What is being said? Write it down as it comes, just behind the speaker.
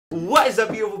What is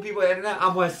up, beautiful people of the internet?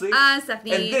 I'm Wesley. I'm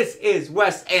Stephanie. And this is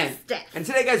Wes and Steph. And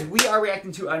today, guys, we are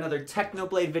reacting to another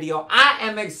Technoblade video. I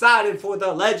am excited for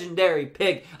the legendary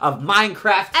pig of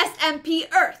Minecraft.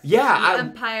 SMP Earth. Yeah. The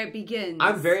Empire begins.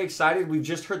 I'm very excited. We've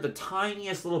just heard the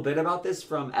tiniest little bit about this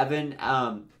from Evan,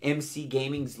 MC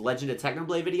Gaming's Legend of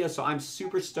Technoblade video, so I'm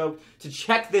super stoked to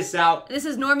check this out. This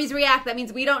is Normies React. That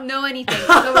means we don't know anything, so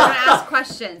we're going to ask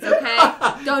questions,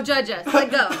 okay? Don't judge us.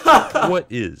 Let go. What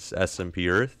is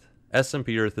SMP Earth?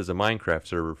 SMP Earth is a Minecraft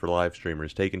server for live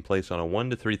streamers taking place on a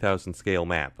 1 to 3,000 scale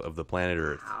map of the planet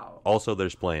Earth. Wow. Also,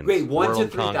 there's planes. Wait, 1 to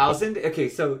World 3,000? Okay,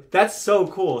 so that's so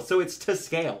cool. So it's to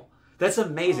scale. That's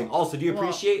amazing. Also, do you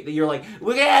appreciate that you're like,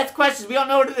 we're going to ask questions, we don't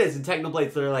know what it is. And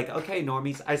Technoblades, they're like, okay,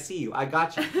 Normies, I see you. I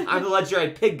got you. I'm the legendary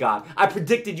pig god. I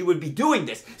predicted you would be doing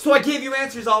this. So I gave you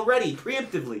answers already,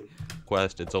 preemptively.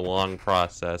 Quest. It's a long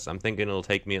process. I'm thinking it'll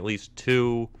take me at least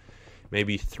 2,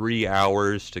 maybe 3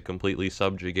 hours to completely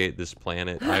subjugate this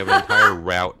planet. I have an entire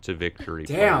route to victory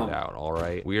planned out,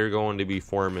 alright? We are going to be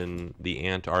forming the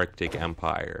Antarctic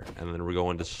Empire, and then we're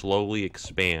going to slowly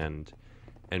expand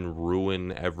and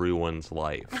ruin everyone's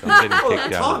life. I'm getting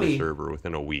kicked out of the server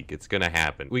within a week. It's gonna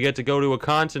happen. We get to go to a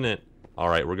continent.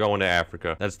 Alright, we're going to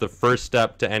Africa. That's the first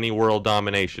step to any world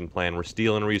domination plan. We're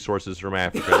stealing resources from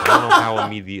Africa. I don't know how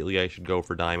immediately I should go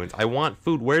for diamonds. I want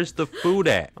food. Where's the food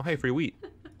at? Oh, hey, free wheat.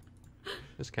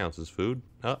 This counts as food.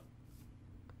 Oh.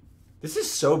 This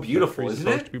is so beautiful, isn't it?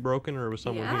 Supposed to be broken, or was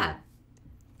someone here?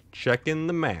 Checking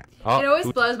the map. Oh, it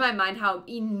always blows my mind how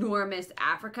enormous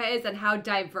Africa is and how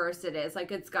diverse it is.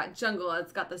 Like, it's got jungle,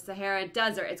 it's got the Sahara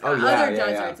Desert, it's got other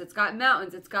deserts, it's got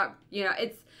mountains, it's got, you know,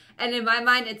 it's... And in my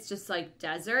mind, it's just like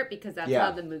desert because that's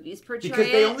how the movies portray it.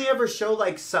 Because they only ever show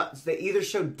like they either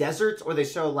show deserts or they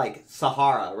show like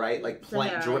Sahara, right? Like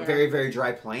very, very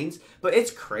dry plains. But it's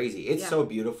crazy. It's so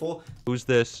beautiful. Who's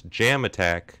this? Jam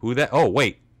attack. Who that? Oh,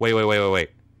 wait.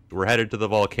 We're headed to the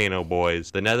volcano,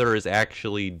 boys. The Nether is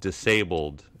actually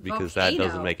disabled because that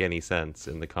doesn't make any sense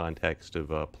in the context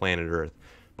of planet Earth.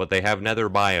 But they have Nether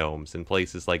biomes in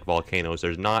places like volcanoes.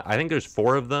 There's not. I think there's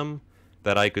 4 of them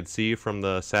that I could see from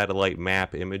the satellite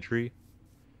map imagery.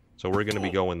 So we're going to be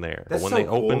going there. But when they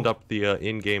opened up the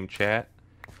in-game chat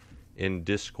in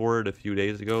Discord a few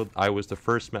days ago, I was the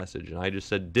first message, and I just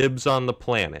said, dibs on the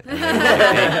planet. And they were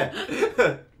like,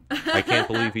 hey. I can't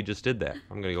believe he just did that.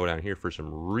 I'm going to go down here for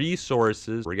some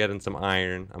resources. We're getting some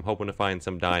iron. I'm hoping to find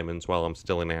some diamonds while I'm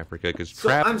still in Africa.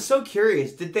 I'm so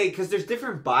curious. Did they, because there's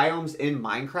different biomes in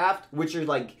Minecraft, which are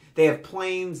like, they have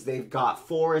plains, they've got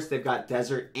forest, they've got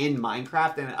desert in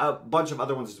Minecraft, and a bunch of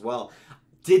other ones as well.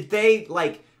 Did they,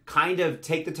 like, kind of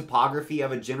take the topography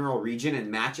of a general region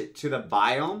and match it to the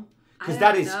biome? Because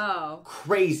that is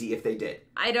crazy if they did.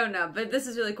 I don't know, but this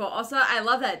is really cool. Also, I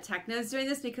love that Techno's doing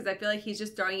this because I feel like he's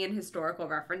just throwing in historical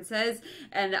references,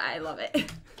 and I love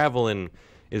it. Traveling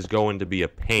is going to be a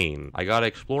pain. I gotta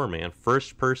explore, man.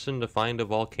 First person to find a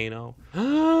volcano.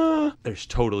 There's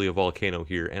totally a volcano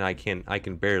here, and I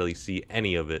can barely see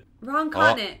any of it. Wrong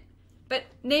continent. But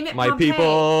name it My Pompeii.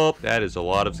 people! That is a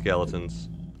lot of skeletons.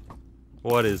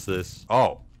 What is this?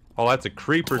 Oh, that's a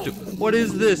creeper too. What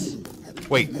is this?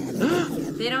 Wait.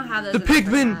 They don't have those. The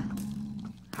pigmen!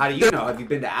 How do you know? Have you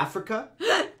been to Africa?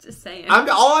 Just saying.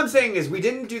 All I'm saying is we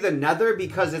didn't do the Nether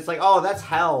because it's like, oh, that's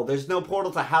hell. There's no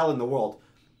portal to hell in the world.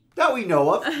 That we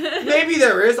know of. Maybe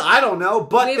there is. I don't know.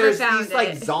 But there's these,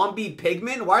 like, zombie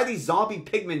pigmen. Why are these zombie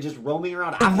pigmen just roaming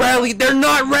around? They're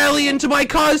not rallying to my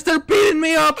cause. They're beating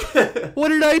me up. What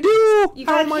did I do?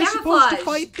 How am I supposed to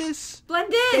fight this?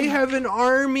 Blend in. They have an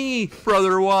army.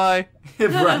 Brother, why?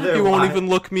 Brother, he won't even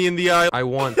look me in the eye. I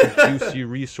want the juicy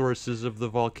resources of the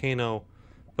volcano,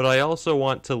 but I also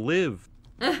want to live.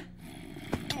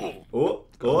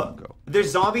 Go.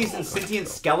 There's zombies and sentient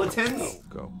skeletons.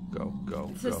 Go.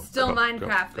 This is still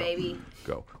Minecraft, baby.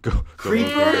 Go.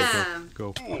 Creepers.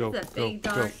 Go.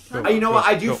 You know what?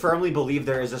 I do firmly believe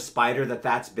there is a spider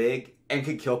that's big and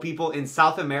could kill people in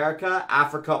South America,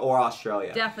 Africa, or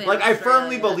Australia. Definitely. Like, I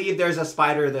firmly believe there's a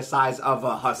spider the size of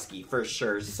a husky, for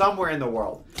sure, somewhere in the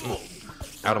world.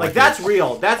 Out of my face. That's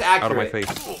real. That's accurate. Out of my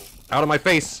face. Out of my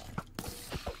face.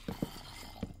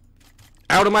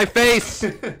 Out of my face.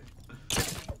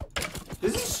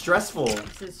 This is stressful.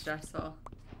 This is stressful.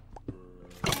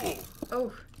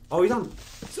 Oh. Oh, he's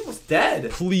almost dead.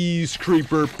 Please,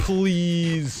 creeper,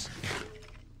 please.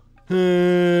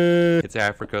 It's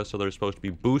Africa, so there's supposed to be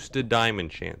boosted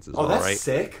diamond chances. Oh, that's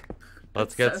sick.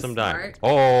 Let's get some diamonds.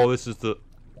 Oh, this is the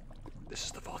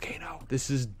volcano. This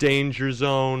is danger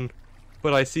zone.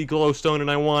 But I see glowstone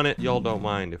and I want it. Y'all don't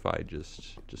mind if I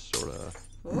just sort of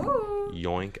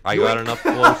yoink. I got enough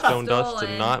glowstone dust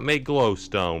to not make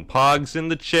glowstone. Pogs in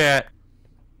the chat.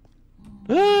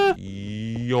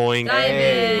 Yoink.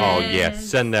 Diamonds. Oh, yeah.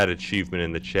 Send that achievement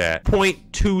in the chat.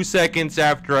 0.2 seconds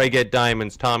after I get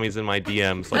diamonds, Tommy's in my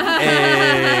DMs. Like,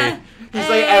 hey. It's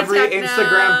like every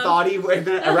Instagram thotty when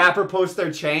a rapper posts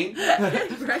their chain.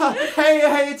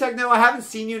 Hey, Techno, I haven't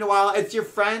seen you in a while. It's your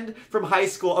friend from high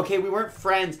school. Okay, we weren't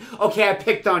friends. Okay, I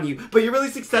picked on you. But you're really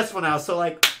successful now, so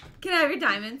like... Can I have your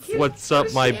diamonds? What's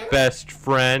up, my best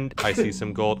friend? I see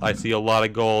some gold. I see a lot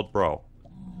of gold, bro.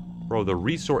 Bro,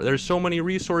 there's so many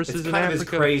resources in Africa. It's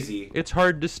crazy. It's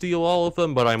hard to steal all of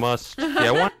them, but I must. Yeah,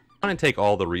 I want to take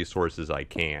all the resources I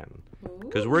can.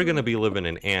 Because we're going to be living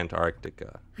in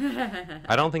Antarctica.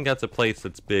 I don't think that's a place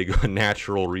that's big on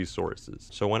natural resources.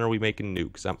 So when are we making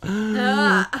nukes?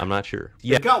 I'm not sure.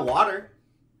 Yeah. They got water.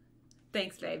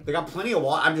 Thanks, babe. They got plenty of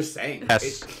water. I'm just saying.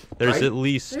 Yes. There's right? at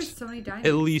least... There's so many diamonds.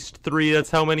 At least 3.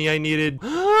 That's how many I needed.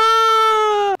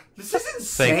 This is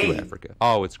insane. Thank you, Africa.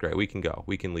 Oh, it's great. We can go.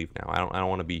 We can leave now. I don't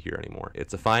want to be here anymore.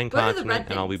 It's a fine continent,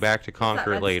 and I'll be back to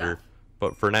conquer it later. Stuff?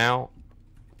 But for now,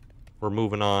 we're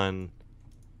moving on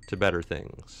to better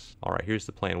things. All right, here's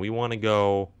the plan. We want to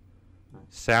go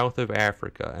south of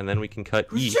Africa, and then we can cut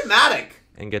east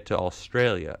and get to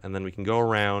Australia, and then we can go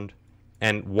around.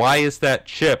 And why is that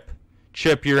Chip?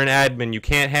 Chip, you're an admin. You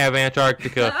can't have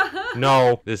Antarctica.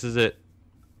 No, this is it.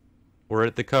 We're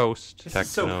at the coast. This is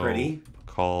so pretty.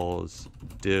 Calls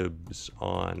dibs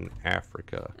on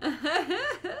Africa.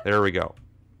 There we go.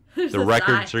 The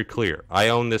records are clear. I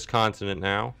own this continent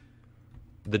now.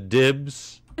 The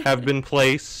dibs have been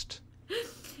placed.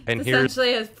 And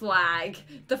essentially his flag.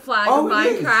 The flag of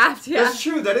Minecraft. Yeah. That's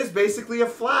true. That is basically a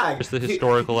flag. Here's the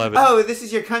historical evidence. Oh, this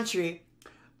is your country.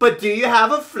 But do you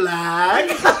have a flag?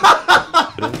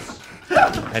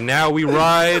 And now we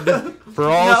ride for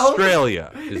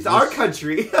Australia. It's our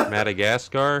country.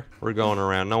 Madagascar? We're going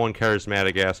around. No one cares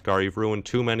Madagascar. You've ruined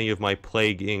too many of my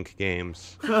Plague Inc.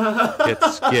 games. Get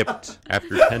skipped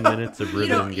after 10 minutes of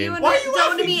rhythm game. Why are you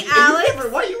laughing? Meet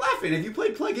Alex? Why are you laughing? Have you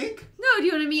played Plague Inc? No, do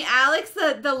you want to meet Alex,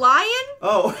 the lion?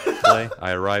 Oh.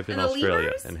 I arrived in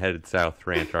Australia and headed south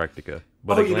for Antarctica.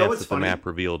 But a glance at the map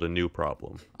revealed a new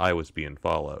problem. I was being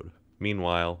followed.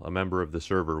 Meanwhile, a member of the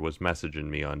server was messaging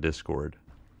me on Discord.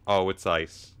 Oh, it's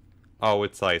ice. Oh,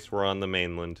 it's ice. We're on the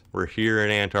mainland. We're here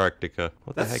in Antarctica.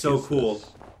 What the heck is so cool.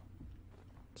 This?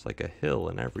 It's like a hill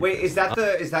and everything. Wait, is that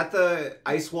the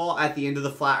ice wall at the end of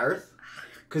the flat Earth?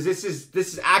 Because this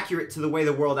is accurate to the way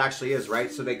the world actually is,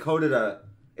 right? So they coded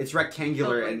it's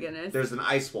rectangular and there's an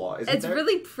ice wall. It's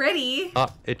really pretty.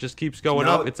 It just keeps going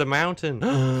up. It's a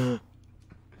mountain.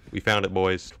 We found it,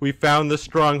 boys. We found the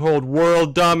stronghold.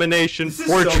 World domination.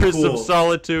 Fortress of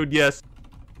Solitude. Yes.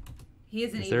 He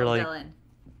is an evil villain.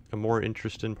 A more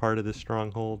interesting part of this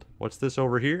stronghold? What's this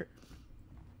over here?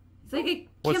 It's like a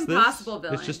Kim Possible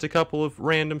villain. It's just a couple of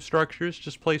random structures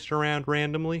just placed around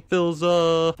randomly. Phil's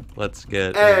let's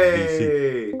get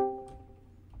Hey.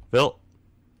 Phil.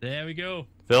 There we go.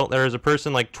 Phil, there is a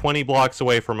person like 20 blocks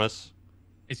away from us.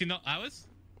 Is he not ours?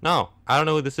 No, I don't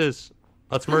know who this is.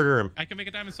 Let's murder him. I can make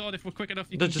a diamond sword if we're quick enough.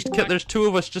 There's 2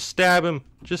 of us. Just stab him.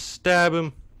 Just stab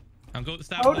him. I'm going to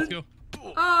stab him. Let's go.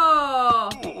 Oh.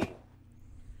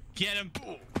 Get him.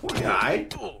 Poor guy.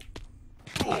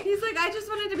 He's like, I just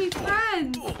wanted to be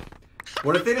friends.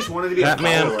 What if they just wanted to be That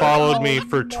man followed me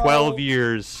for 12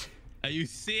 years. Are you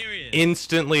serious?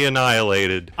 Instantly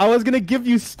annihilated. I was going to give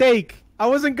you steak. I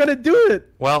wasn't going to do it.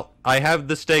 Well, I have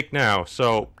the steak now,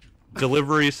 so...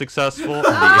 Delivery successful in the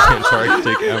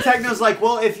Antarctic. Techno's like,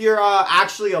 well, if you're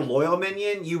actually a loyal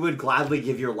minion, you would gladly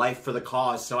give your life for the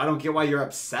cause. So I don't get why you're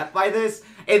upset by this.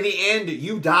 In the end,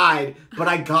 you died, but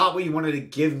I got what you wanted to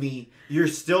give me. You're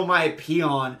still my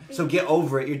peon, so get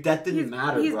over it. Your death didn't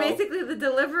matter, He's bro. basically the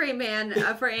delivery man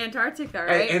for Antarctica,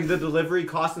 right? And the delivery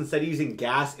cost, instead of using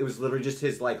gas, it was literally just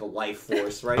his like life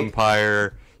force, right?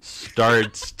 Empire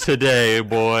starts today,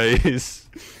 boys.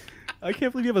 I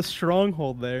can't believe you have a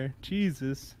stronghold there.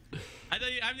 Jesus. I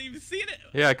haven't even seen it.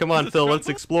 Yeah, come on, Phil. Let's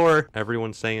explore.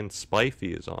 Everyone's saying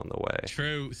Spifey is on the way.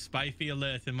 True. Spifey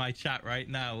alert in my chat right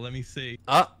now. Let me see.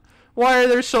 Why are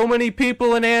there so many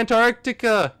people in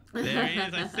Antarctica? There he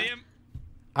is. I see him.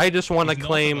 I just want to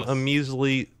claim a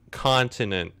measly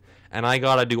continent. And I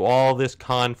gotta do all this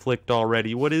conflict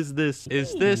already. What is this?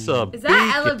 Is this a Is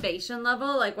that elevation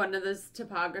level, like one of those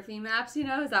topography maps, you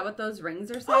know? Is that what those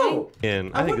rings are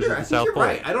saying? I think this is the South Pole.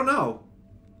 Right. I don't know.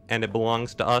 And it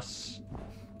belongs to us.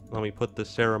 Let me put the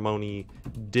ceremony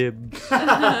dibs.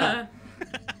 I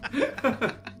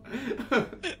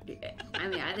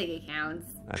mean, I think it counts.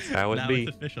 That's how it be.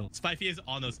 It's official. Spifey is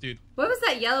on us, dude. What was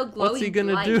that yellow glowing What's he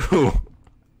gonna light? do?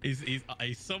 He's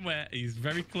somewhere. He's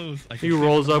very close. He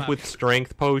rolls up with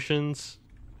strength potions.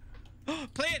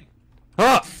 Plan!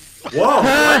 Ah!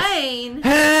 Whoa! Plane.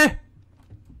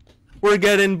 We're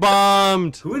getting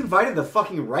bombed. Who invited the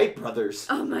fucking Wright brothers?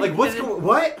 Oh my Like, what's goodness. going?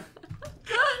 What?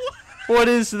 What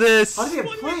is this? How do they have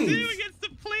What do we do planes? against the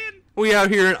plane? We out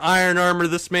here in iron armor.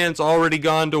 This man's already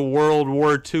gone to World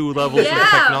War II levels of Yeah.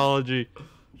 technology.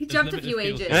 He jumped a few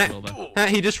Limited ages. fuel system.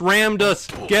 He just rammed us.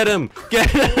 Get him.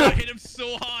 Get Oh, I him. hit him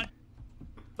so hard.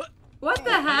 What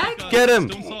the heck? Get him.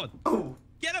 Stone sword. Oh,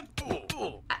 Get him.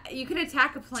 You can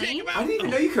attack a Take plane? him I out. didn't even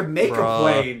know you could make a Bruh.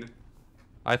 plane.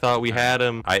 I thought we had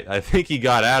him. I think he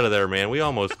got out of there, man. We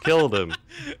almost killed him.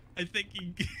 I think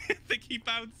he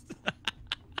bounced.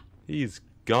 He's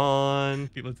gone.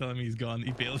 People are telling me he's gone.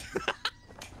 He bailed.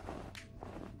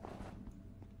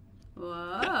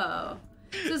 Whoa.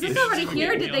 So is this He's already just here?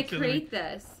 Or fucking did they artillery. create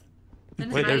this?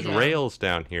 And Wait, there's hide it? rails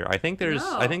down here. I think there's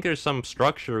No. some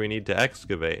structure we need to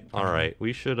excavate. All right,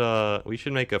 we should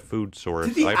make a food source.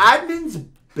 Did the admins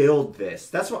build this?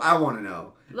 That's what I want to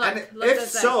know. Look, and look if at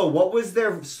so, what was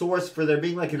their source for there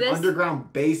being like an This-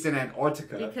 underground base in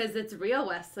Antarctica? Because it's real,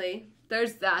 Wesley.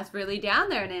 That's really down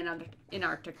there in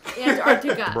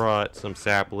Antarctica. brought some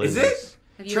saplings. Is it?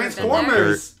 Have you ever been there?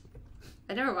 Transformers.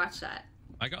 I never watched that.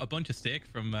 I got a bunch of steak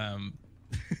from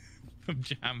from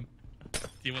Jam. Do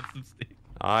you want some steak?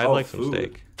 I'd Oh, like some food.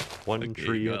 steak. One Okay,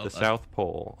 tree at well, the South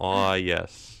Pole. Ah,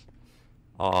 yes.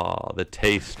 Ah, the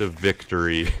taste of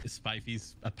victory.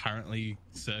 Spifey's apparently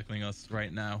circling us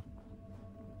right now.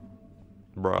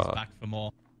 He's Bruh. back for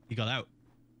more. He got out.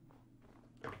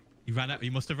 He ran out. He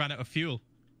must have ran out of fuel.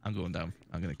 I'm going down.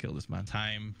 I'm gonna kill this man.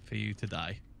 Time for you to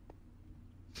die.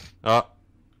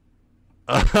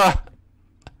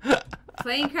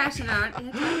 Plane crash in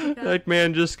Antarctica. That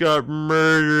man just got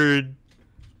murdered.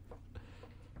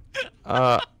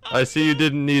 I see you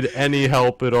didn't need any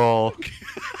help at all.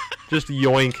 Just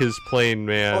yoink his plane,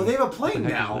 man. Oh, they have a What plane the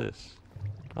heck now. is this?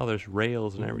 Oh, there's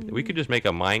rails and everything. We could just make a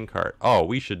minecart. Oh,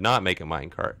 we should not make a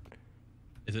minecart.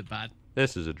 Is it bad?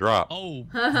 This is a drop. Oh,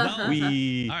 well. All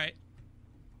right.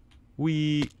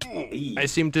 I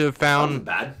seem to have Sounds found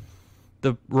bad.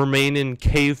 the remaining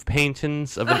cave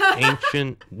paintings of an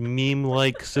ancient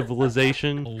meme-like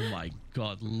civilization. Oh my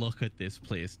God! Look at this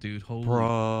place, dude. Holy.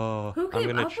 Bro, Who I'm came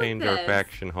gonna up with change our this?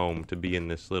 faction home to be in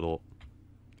this little.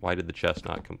 Why did the chest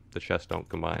not the chest don't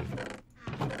combine?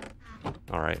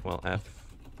 All right, well, F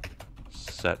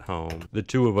set home. The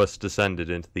two of us descended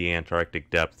into the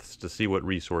Antarctic depths to see what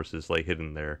resources lay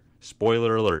hidden there.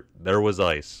 Spoiler alert, there was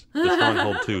ice. The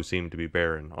Stronghold 2 seemed to be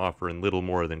barren, offering little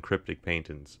more than cryptic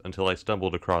paintings, until I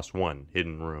stumbled across one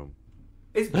hidden room.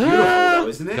 It's beautiful, though,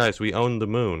 isn't it? Guys, we own the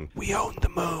moon. We own the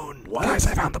moon. What? Guys,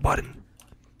 I found the button.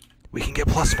 We can get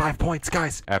 +5 points,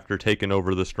 guys. After taking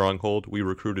over the Stronghold, we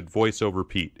recruited Voiceover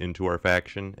Pete into our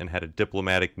faction and had a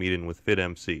diplomatic meeting with Fit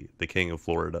MC, the king of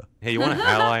Florida. Hey, you want to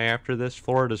ally after this?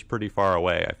 Florida's pretty far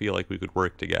away. I feel like we could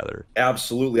work together.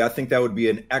 Absolutely. I think that would be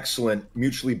an excellent,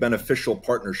 mutually beneficial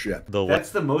partnership.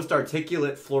 That's the most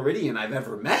articulate Floridian I've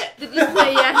ever met. Did you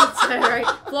say, yeah, that's right.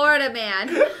 Florida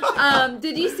man.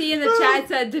 Did you see in the chat it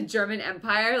said the German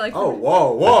Empire? Like, Oh,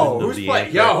 whoa. Of Who's the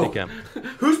playing? Antarctic Yo,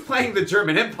 Empire. who's playing the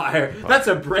German Empire? That's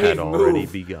a brave had already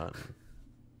move. begun.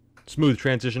 Smooth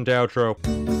transition to outro.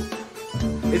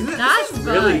 Isn't it? that's This is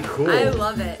really fun. cool. I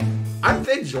love it. I'm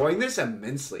enjoying this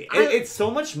immensely. It's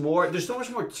so much more. There's so much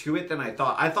more to it than I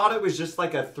thought. I thought it was just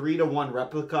like a 3-to-1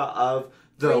 replica of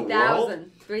the world.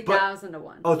 3,000. 3,000 to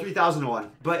 1. Oh, 3,000 to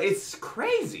 1. But it's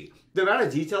crazy. The amount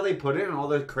of detail they put in and all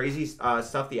the crazy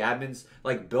stuff the admins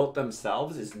like built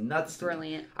themselves is nuts. to me.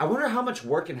 Brilliant. I wonder how much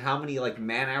work and how many like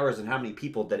man hours and how many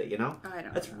people did it, you know? I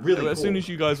don't That's know. really As cool. soon as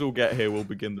you guys all get here, we'll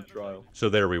begin the trial. So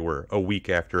there we were, a week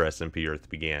after SMP Earth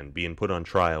began, being put on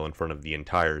trial in front of the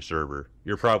entire server.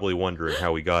 You're probably wondering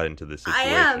how we got into this I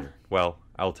situation. am. Well,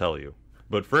 I'll tell you.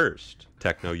 But first,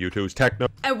 Techno YouTube's Techno.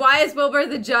 And why is Wilbur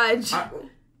the judge?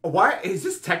 Why is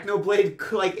this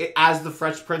Technoblade like as the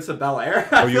Fresh Prince of Bel Air?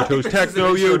 Oh, YouTube's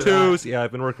Techno YouTube's. Yeah,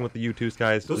 I've been working with the YouTube's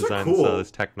guys to Those are design cool. this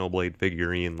Technoblade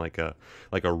figurine, like a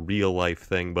real life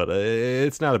thing, but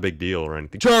it's not a big deal or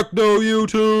anything. Techno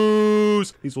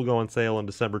YouTube's. These will go on sale on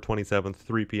December 27th,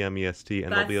 3 p.m. EST,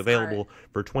 and they'll be That's available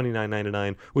for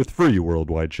 $29.99 with free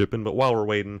worldwide shipping. But while we're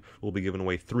waiting, we'll be giving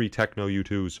away 3 Techno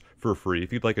YouTube's for free.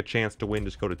 If you'd like a chance to win,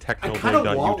 just go to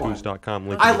technoblade.youtubes.com.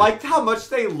 Link I in the liked how much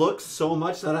they look so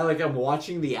much that I'm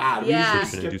watching the ad. Yeah. We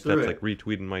description should and do skip through steps it. like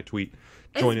retweeting my tweet.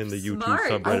 It's Join in the YouTube smart.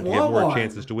 subreddit I to get want more one.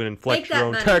 chances to win and flex Take your that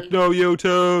own money. Techno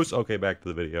YouTubes. Okay, back to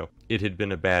the video. It had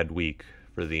been a bad week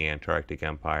for the Antarctic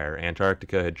Empire.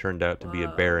 Antarctica had turned out to be a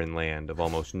Whoa. barren land of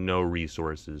almost no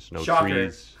resources, no Shocker.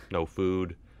 trees, no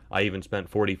food. I even spent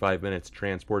 45 minutes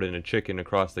transporting a chicken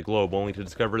across the globe, only to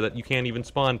discover that you can't even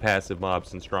spawn passive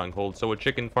mobs in Stronghold, so a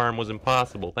chicken farm was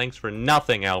impossible. Thanks for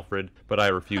nothing, Alfred. But I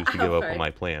refuse to give up on my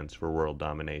plans for world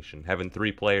domination. Having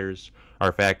 3 players,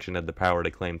 our faction had the power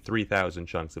to claim 3,000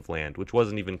 chunks of land, which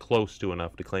wasn't even close to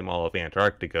enough to claim all of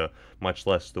Antarctica, much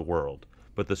less the world.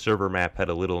 But the server map had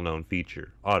a little-known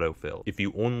feature, autofill. If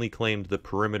you only claimed the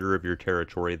perimeter of your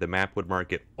territory, the map would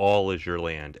mark it all as your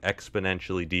land,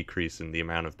 exponentially decreasing the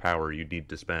amount of power you need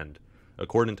to spend.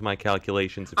 According to my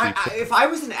calculations, if I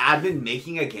was an admin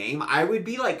making a game, I would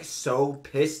be like so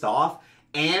pissed off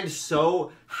and so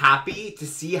happy to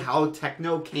see how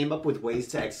Techno came up with ways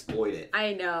to exploit it.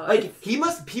 I know. Like,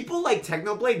 people like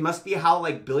Technoblade must be how,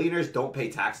 like, billionaires don't pay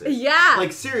taxes. Yeah.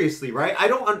 Like, seriously, right?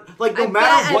 No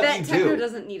matter what you do. Techno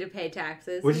doesn't need to pay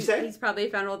taxes. What'd you say? He's probably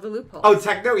found all the loopholes. Oh,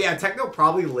 Techno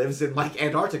probably lives in, like,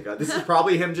 Antarctica. This is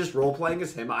probably him just role-playing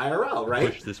as him IRL, right?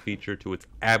 Push this feature to its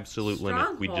absolute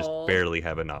limit. We just barely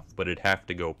have enough, but it'd have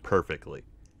to go perfectly.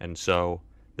 And so,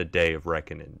 the day of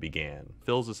reckoning began.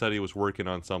 Philza said he was working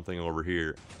on something over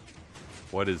here.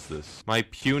 What is this? My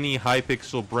puny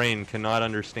high-pixel brain cannot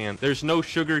understand. There's no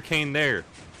sugar cane there.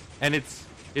 And it's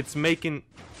making...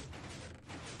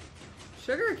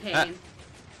 Sugar cane?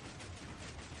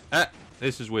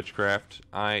 This is witchcraft.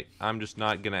 I'm just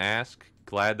not gonna ask.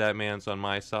 Glad that man's on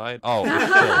my side. Oh,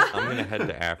 Phil, I'm gonna head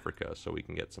to Africa so we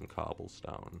can get some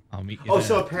cobblestone. I'll meet you Oh, there.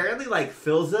 so apparently, like,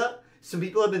 Philza, some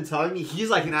people have been telling me he's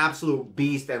like an absolute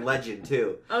beast and legend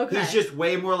too. Okay. He's just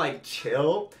way more like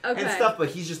chill and stuff, but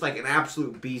he's just like an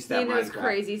absolute beast at Minecraft. He knows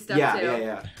crazy stuff too.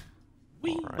 Yeah.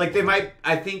 Right. Like they might,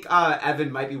 I think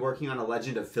Evan might be working on a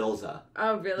Legend of Philza.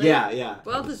 Oh really? Yeah.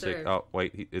 Well deserved. Oh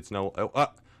wait, it's no.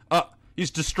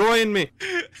 He's destroying me.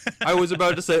 I was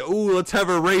about to say, ooh, let's have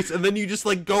a race, and then you just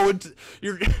like go at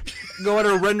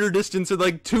a render distance in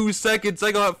like 2 seconds.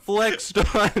 I got flexed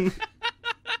on.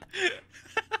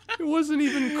 It wasn't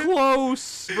even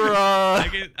close,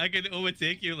 bruh. I can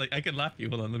overtake you. Like I can lap you.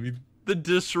 Hold on, let me. The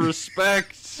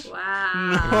disrespect.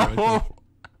 Wow.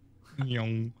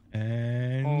 No.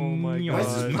 And Oh my Why is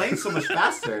this god. playing so much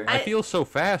faster? I feel so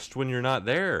fast when you're not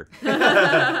there.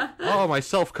 Oh, my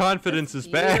self-confidence is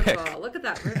back. Beautiful. Look at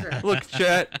that river. Look,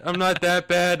 chat, I'm not that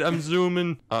bad. I'm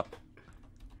zooming.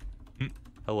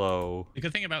 Hello. The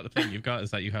good thing about the thing you've got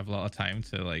is that you have a lot of time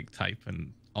to like type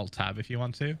and alt tab if you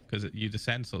want to, because you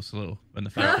descend so slow when the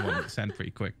Falcon one descend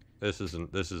pretty quick. This is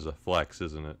a flex,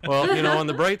 isn't it? Well, you know, on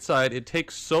the bright side, it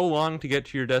takes so long to get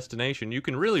to your destination. You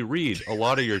can really read a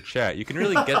lot of your chat. You can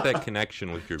really get that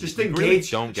connection with your. Just you engage. Really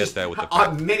don't get that with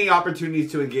the. Many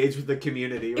opportunities to engage with the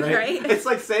community, right? Right. It's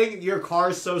like saying your car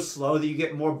is so slow that you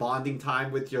get more bonding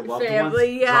time with your loved Family,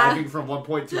 ones yeah. driving from one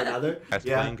point to another. That's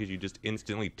playing because you just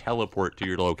instantly teleport to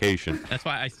your location. That's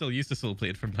why I still use the slow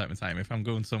play from time to time. If I'm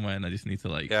going somewhere and I just need to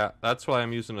like. Yeah, that's why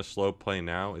I'm using a slow play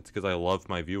now. It's because I love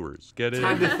my viewers. Get it?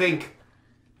 Time to think.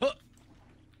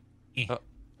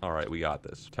 All right, we got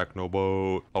this.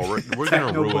 Technoboat. Oh, we're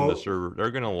gonna ruin the server. They're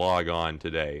gonna log on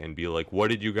today and be like, "What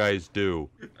did you guys do?"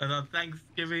 And on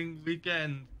Thanksgiving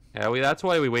weekend. Yeah, that's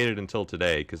why we waited until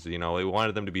today, because you know we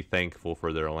wanted them to be thankful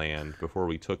for their land before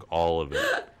we took all of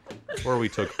it.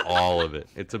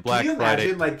 It's a Black Can you Friday.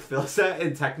 imagine like Philza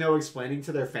and Techno explaining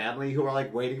to their family who are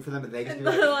like waiting for them and they can be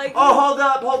like, Like- "Oh,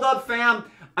 hold up, fam!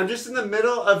 I'm just in the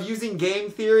middle of using game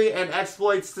theory and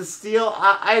exploits to steal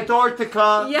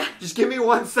Antarctica. Yeah. Just give me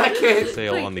 1 second."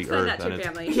 Sail on the explain Earth, that to and your it's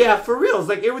family. Yeah, for reals.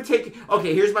 Like it would take.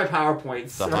 Okay, here's my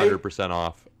PowerPoints. a Right? 100%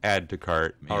 off. Add to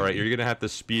cart. Maybe. All right, you're gonna have to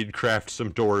speed craft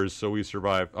some doors so we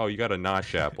survive. Oh, you got a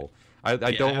notch apple. I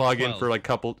don't have log in 12. for like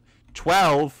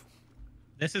 12.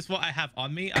 This is what I have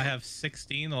on me. I have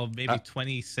 16 or maybe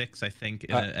 26, I think,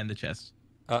 in the chest.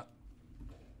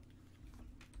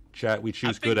 Chat, we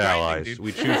choose I've been good grinding, allies. dude.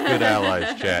 We choose good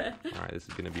allies, chat. All right, this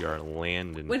is going to be our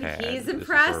landing When pad. he's This is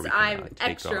impressed, where we can, I'm take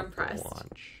extra off for impressed.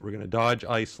 launch. We're going to dodge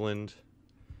Iceland,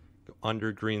 go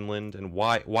under Greenland, and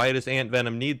why does Ant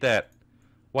Venom need that?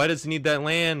 Why does he need that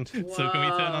land? So can we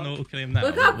turn on auto claim now?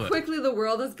 Look how What? quickly the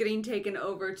world is getting taken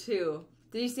over too.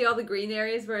 Did you see all the green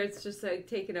areas where it's just like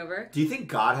taken over? Do you think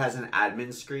God has an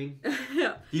admin screen?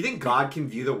 Yeah. Do you think God can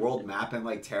view the world map and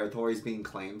like territories being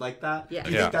claimed like that? Yeah. Do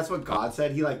you Yeah. think that's what God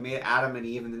said? He like made Adam and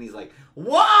Eve, and then he's like,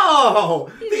 "Whoa,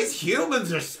 these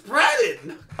humans are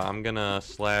spreading." I'm going to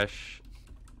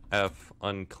 /F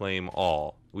unclaim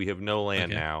all. We have no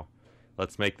land Okay. now.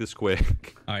 Let's make this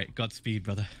quick. All right, Godspeed,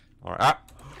 brother. All right.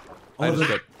 I just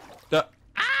got-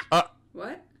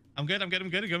 What? I'm good. That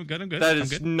I'm is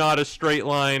good. not a straight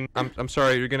line. I'm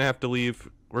sorry, you're gonna have to leave.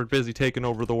 We're busy taking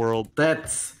over the world.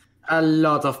 That's A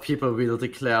lot of people will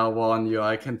declare war on you.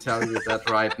 I can tell you that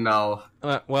right now.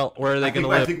 Well, where are they going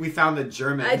to I live? think we found the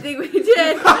German. I think we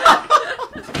did.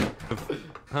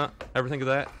 Huh? Ever think of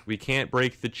that? We can't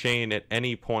break the chain at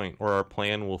any point or our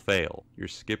plan will fail. You're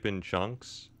skipping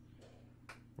chunks?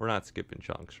 We're not skipping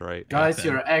chunks, right? Guys,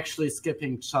 you're actually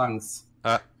skipping chunks.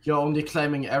 You're only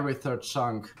claiming every third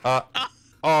chunk.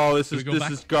 Oh, this is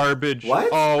garbage. What?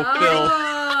 Oh,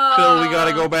 Phil, we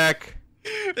gotta go back.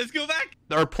 Let's go back.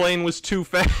 Our plane was too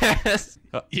fast.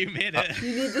 You made it.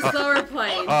 You need the slower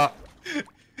plane.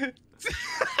 Here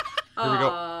we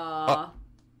go.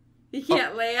 You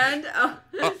can't land? Oh.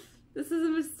 This is a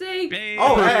mistake. Babe.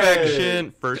 Oh, Perfection,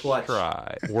 hey. first Clutch.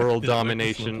 try. World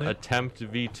domination, attempt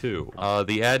V2.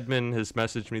 The admin has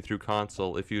messaged me through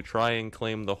console. If you try and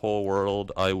claim the whole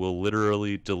world, I will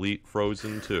literally delete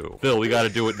Frozen 2. Phil, we gotta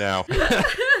do it now.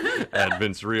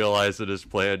 Admin's realized that his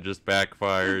plan just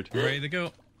backfired. We're ready to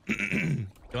go.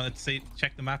 You want to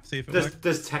check the map, see if it works?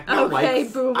 Does Techno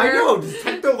Boomer. I know. Does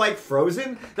Techno like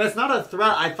Frozen? That's not a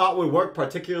threat I thought would work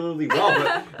particularly well,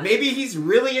 but maybe he's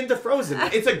really into Frozen.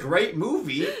 It's a great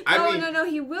movie. I mean, No.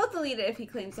 He will delete it if he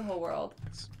claims the whole world.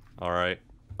 All right.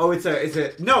 Oh,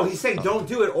 no. He's saying don't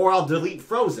do it, or I'll delete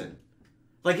Frozen.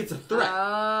 Like it's a threat.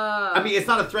 I mean, it's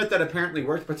not a threat that apparently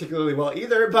works particularly well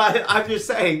either. But I'm just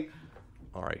saying.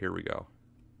 All right, here we go.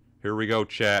 Here we go,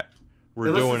 chat. We're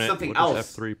Unless doing it's it. something What else.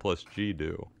 does F3 plus G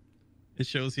do? It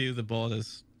shows you the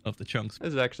borders of the chunks. This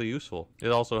is actually useful.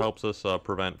 It also helps us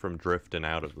prevent from drifting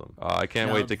out of them. I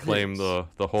can't wait to claim the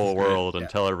whole world and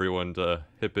tell everyone to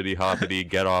hippity hoppity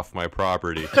get off my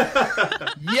property.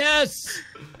 Yes!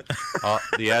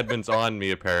 The admin's on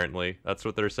me, apparently. That's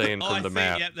what they're saying from the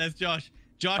map. Yep, that's Josh.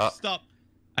 Josh, stop.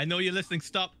 I know you're listening.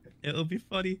 Stop. It'll be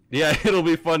funny. Yeah, it'll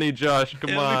be funny, Josh.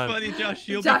 Come on. It'll be funny, Josh.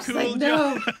 You'll Josh's be cool, like,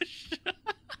 no. Josh.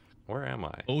 Where am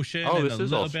I? Ocean Oh, and this a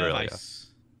is little bit of Australia. ice.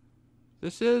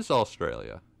 This is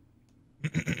Australia.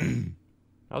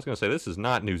 I was going to say, this is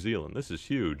not New Zealand. This is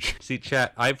huge. See,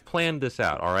 chat, I've planned this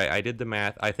out, all right? I did the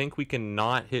math. I think we can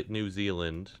not hit New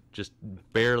Zealand, just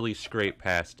barely scrape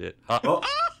past it.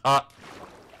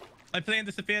 My plane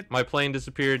disappeared. My plane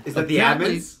disappeared. Is that the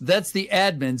Apparently, admins? that's the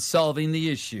admin solving the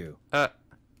issue.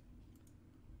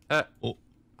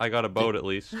 I got a boat at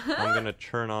least. I'm going to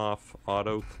turn off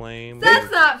auto claim. That's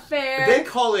not fair. They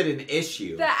call it an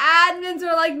issue. The admins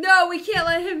are like, no, we can't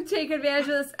let him take advantage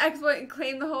of this exploit and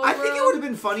claim the whole I world. think it would have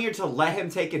been funnier to let him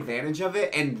take advantage of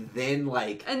it and then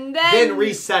then then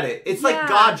reset it. It's like Yeah.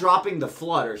 God dropping the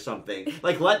flood or something.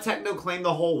 Like let Techno claim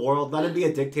the whole world, let him be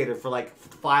a dictator for like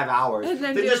 5 hours, And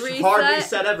then then do a just hard reset?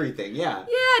 reset everything. Yeah, Yeah,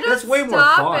 don't that's way more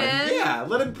stop fun. it. Yeah,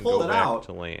 let him Go pull it back out.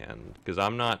 to land, because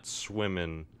I'm not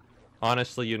swimming.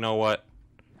 Honestly, you know what?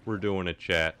 We're doing it,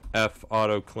 chat. F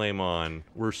auto claim on.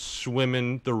 We're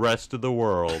swimming the rest of the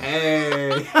world. Hey,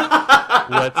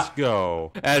 Let's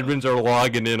go. Admins are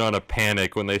logging in on a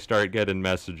panic when they start getting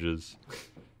messages.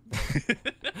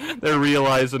 They're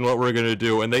realizing what we're gonna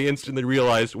do, and they instantly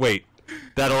realize, wait,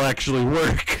 that'll actually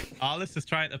work. Arliss is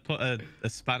trying to put a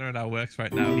spanner in our works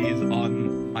right now. He is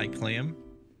on my claim.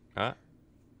 Huh?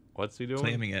 What's he doing?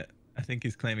 Claiming it. I think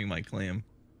he's claiming my claim.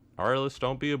 Arliss,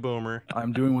 don't be a boomer.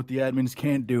 I'm doing what the admins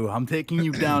can't do. I'm taking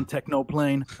you down,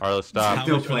 Technoplane. Arliss, stop. How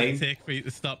much will it take for you to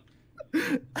stop?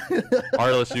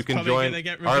 Arliss, you can Probably join. gonna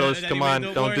get reverted Arliss, come anyway, on,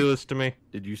 don't don't worry. do this to me.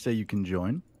 Did you say you can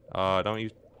join? Do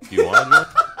you want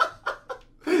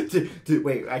to Dude,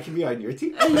 wait, I can be on your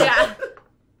team. Yeah.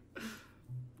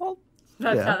 Well,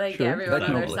 That's yeah, how they sure. get everyone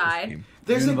on their Technoblade. side.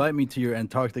 There's You a invite me to your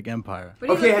Antarctic Empire. What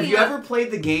are Okay, have looking you up? ever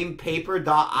played the game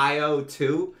Paper.io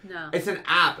 2? No. It's an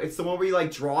app. It's the one where you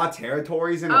like draw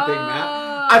territories in a big map.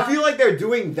 Oh. I feel like they're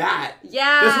doing that.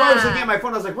 Yeah. That's why I was looking at my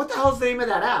phone. I was like, what the hell's the name of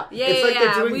that app? Yeah, it's like yeah,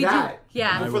 they're doing we do- that.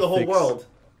 yeah. But I for will the whole fix world.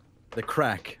 The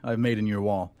crack I've made in your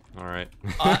wall. All right.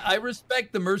 I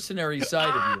respect the mercenary side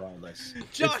of you, all this.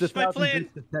 Josh, it's the my 1,000 plane.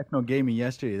 bits that Techno gave me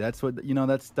yesterday. That's what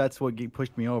That's what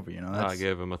pushed me over. I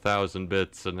gave him 1,000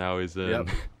 bits, and now he's in. Yep.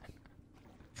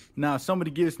 Now if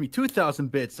somebody gives me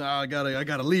 2,000 bits. I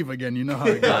gotta leave again. You know how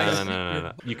it goes.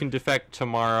 No. You can defect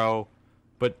tomorrow,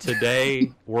 but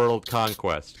today, world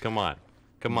conquest. Come on.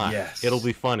 Yes. It'll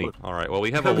be funny. All right. Well,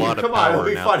 we have a lot of Come power on, it'll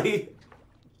be now. funny.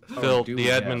 Phil, do the we?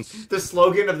 admins, The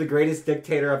slogan of the greatest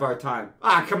dictator of our time.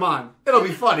 Come on. It'll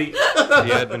be funny. the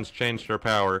admins changed our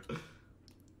power.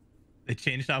 They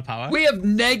changed our power. We have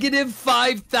negative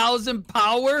 5,000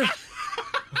 power?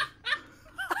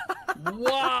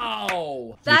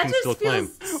 Wow. That we can just still claim.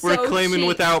 feels We're so claiming cheap.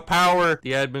 without power.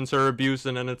 The admins are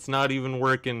abusing, and it's not even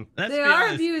working. Let's They be are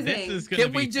honest, abusing. This is gonna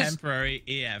Can we be just- temporary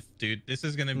AF, dude. This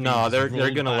is gonna be. No, they're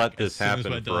rolled gonna back let as this soon as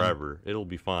we're happen done. forever. It'll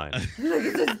be fine. Look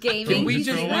at this gaming. Can we You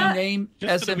just see that? rename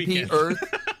Just for the SMP weekend. Earth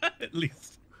at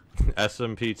least.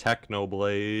 SMP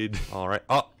Technoblade. All right.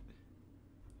 Oh,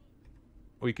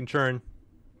 we can turn.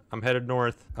 I'm headed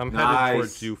north. I'm headed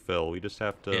towards you, Phil. We just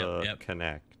have to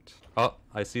connect. Oh,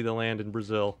 I see the land in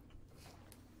Brazil.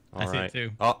 All right. I see it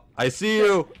too. Oh, I see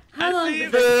you. How long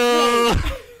did this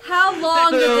take? How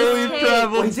long did this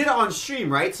take? Well, he did it on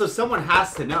stream, right? So someone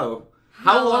has to know.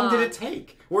 How long did it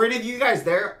take? Were any of you guys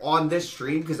there on this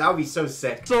stream? Because that would be so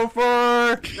sick. So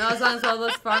far! Not as long as all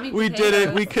those farming We potatoes. did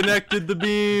it! We connected the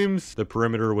beams! The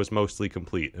perimeter was mostly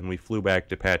complete, and we flew back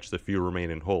to patch the few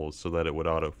remaining holes so that it would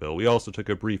autofill. We also took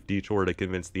a brief detour to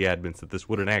convince the admins that this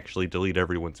wouldn't actually delete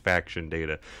everyone's faction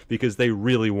data, because they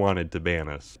really wanted to ban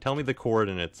us. Tell me the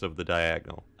coordinates of the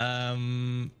diagonal.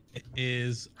 It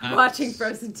is watching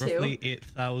Frozen 2. Roughly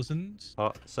 8,000.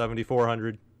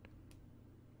 7,400.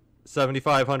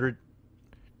 7,500.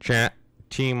 Chat.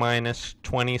 T-minus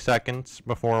 20 seconds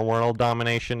before world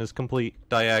domination is complete.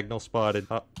 Diagonal spotted.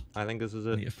 Oh, I think this is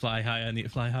it. I need to fly higher. I need to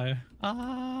fly higher.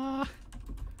 Ah!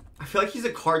 I feel like he's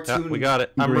a cartoon. Yeah, we got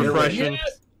it. I'm refreshing.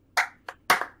 Yes!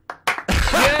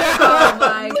 Oh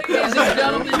my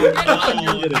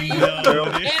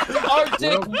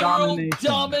Antarctic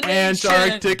domination.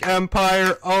 Antarctic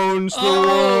Empire owns the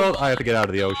world. I have to get out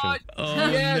of the ocean. Oh,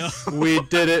 Yes. no. We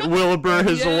did it. Wilbur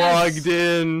has Yes. logged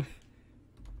in.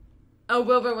 Oh,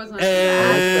 Wilbur was on.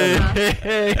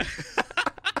 Hey.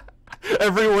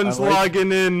 Everyone's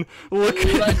logging in. Look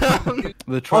at them.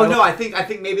 Oh no, I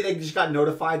think maybe they just got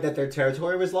notified that their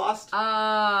territory was lost.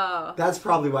 Oh. That's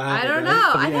probably what happened. I don't right?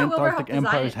 know. The I thought Wilbur Antarctic helped design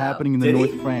Empire it, is though. happening in the Did he?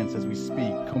 North France as we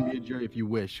speak. Come be a jury if you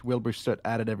wish. Wilbur Stutt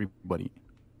added everybody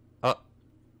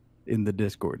in the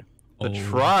Discord. The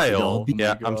trial. Oh my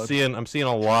Yeah, God. I'm seeing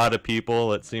a lot of people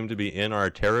that seem to be in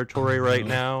our territory right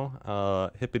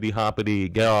now. Hippity hoppity,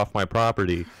 get off my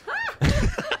property.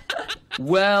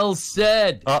 Well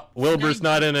said. Wilbur's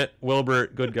not in it. Wilbur,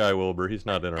 good guy Wilbur. He's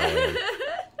not in our land.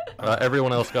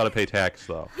 Everyone else got to pay tax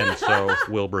though, and so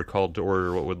Wilbur called to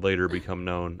order what would later become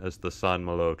known as the San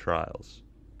Malo trials.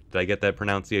 Did I get that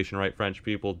pronunciation right, French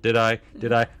people? Did I?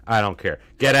 I don't care.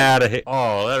 Get out of here.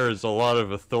 Oh, there is a lot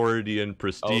of authority and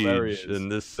prestige in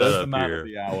this setup here.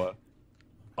 The hour.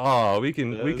 Oh, we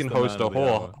can the host man a of the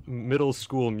whole hour. middle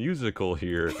school musical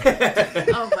here.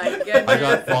 Oh my goodness. I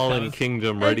got Fallen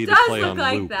Kingdom ready it to does play look on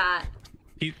like loop. that.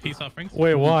 Peace offerings.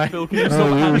 Wait, why? Phil, can you stop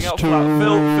handing out flat?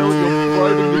 Phil, you're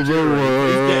riding the jury.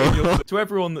 He's getting your... To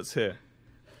everyone that's here,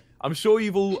 I'm sure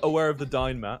you're all aware of the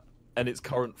Dyn map and its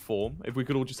current form. If we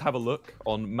could all just have a look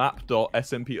on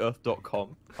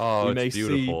map.smpearth.com, Oh, we may it's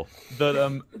beautiful. see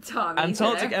that Tommy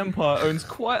Antarctic there. Empire owns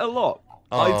quite a lot.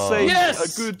 Oh. I'd say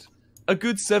Yes! a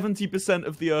good 70%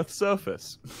 of the Earth's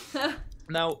surface.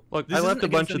 Now, Look, this I left isn't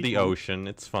a bunch against of the any rule. ocean.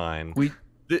 It's fine.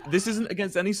 This isn't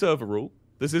against any server rule.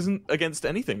 This isn't against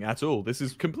anything at all. This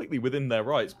is completely within their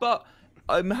rights. But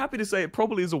I'm happy to say it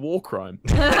probably is a war crime.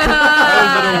 How is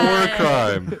it a war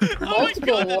crime?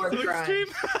 Multiple war crimes.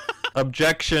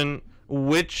 Objection.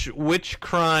 Which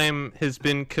crime has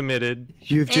been committed?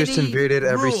 You've just Any invaded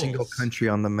every rules? single country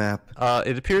on the map.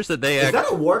 It appears that they Is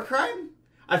that a war crime?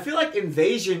 I feel like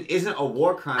invasion isn't a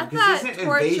war I crime. thought Isn't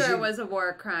torture invasion... was a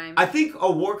war crime. I think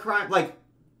a war crime, like,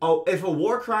 if a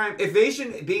war crime,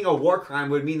 invasion being a war crime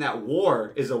would mean that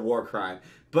war is a war crime.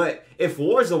 But if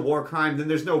war is a war crime, then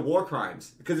there's no war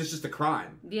crimes because it's just a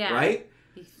crime. Yeah. Right?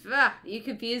 You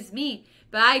confused me,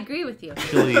 but I agree with you.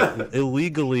 actually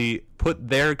illegally put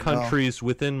their countries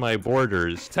within my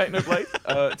borders.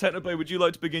 Technoblade, would you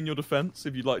like to begin your defense?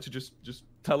 If you'd like to just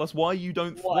tell us why you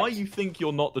think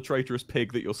you're not the traitorous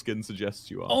pig that your skin suggests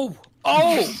you are.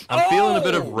 I'm feeling a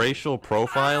bit of racial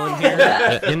profiling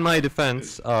here. In my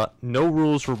defense, no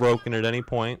rules were broken at any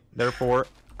point. Therefore,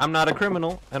 I'm not a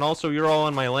criminal. And also, you're all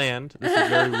on my land. This is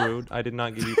very rude. I did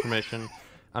not give you permission.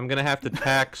 I'm going to have to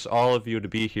tax all of you to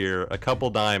be here. A couple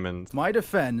diamonds. My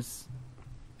defense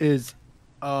is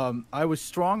I was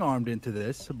strong-armed into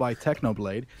this by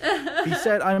Technoblade. He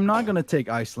said, I'm not going to take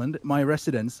Iceland. My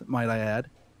residence, might I add.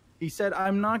 He said,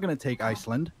 I'm not going to take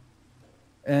Iceland.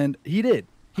 And he did.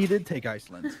 He did take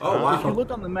Iceland. Oh, wow. If you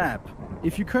look on the map,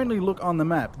 if you currently look on the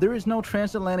map, there is no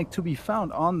transatlantic to be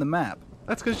found on the map.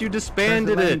 That's because you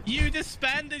disbanded it. You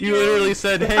disbanded. You literally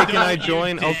said, "Hey, can I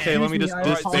join?" Okay, let me just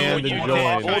disband and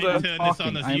join.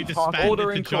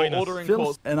 Order in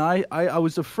court. And I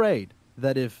was afraid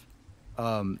that if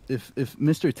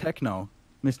Mr. Techno,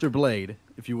 Mr. Blade,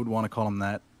 if you would want to call him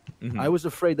that, I was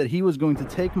afraid that he was going to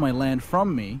take my land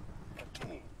from me.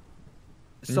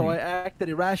 So I acted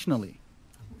irrationally.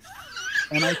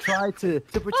 And I tried to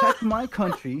protect my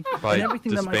country By and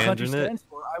everything that my country disbanding it? stands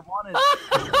for. I wanted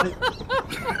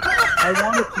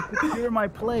to secure my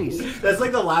place. That's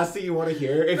like the last thing you want to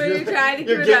hear. If But you're trying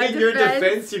to you're give it giving your defense.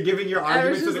 defense, you're giving your I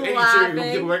was arguments, just and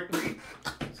laughing. you're like,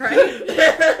 Right?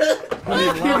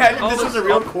 Can you imagine this was a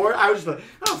real court? I was just like,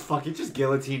 oh fuck it, just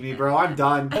guillotine me, bro. I'm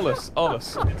done. Ollis,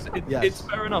 it's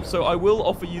fair enough. So I will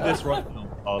offer you this right now,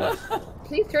 Ollis.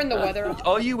 Please turn the weather off.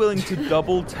 Are you willing to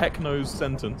double Techno's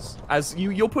sentence? As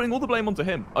you're putting all the blame onto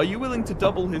him. Are you willing to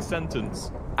double his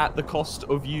sentence at the cost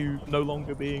of you no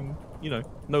longer being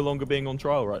on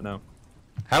trial right now?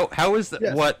 How is that?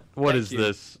 Yes. What is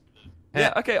this?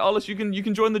 Yeah, okay, Ollis, you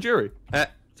can join the jury.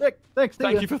 Sick. Thanks.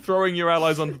 Thank you for throwing your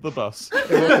allies under the bus.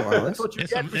 That's what you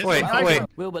get. Wait.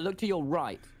 Wilbur, look to your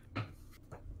right.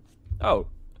 Oh,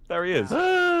 there he is.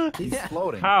 He's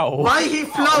floating. How? Why he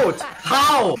float?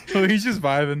 How? Oh, he's just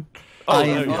vibing. Oh, I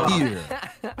am no. here.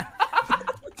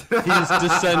 He's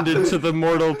descended to the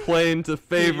mortal plane to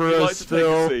favor If you'd like us, to take a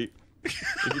Phil. seat.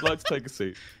 If you'd like to take a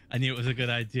seat. I knew it was a good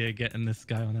idea getting this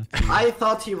guy on a team. I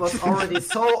thought he was already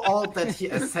so old that he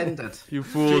ascended. You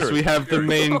fools, Jury. we have the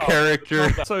main character.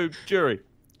 So, jury,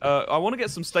 I want to get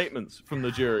some statements from the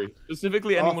jury.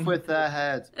 Specifically, anyone. Off with their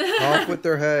head. Off with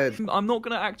their head. I'm not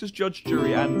going to act as judge,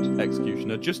 jury, and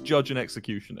executioner. Just judge and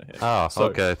executioner here. Oh, So,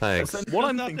 okay, thanks. What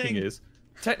I'm thinking is,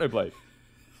 Technoblade,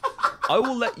 I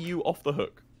will let you off the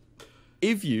hook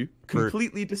if you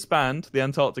completely disband the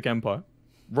Antarctic Empire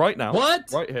right now. What?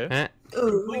 Right here. Eh?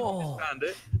 Completely disband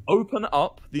it. Open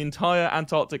up the entire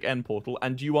Antarctic end portal,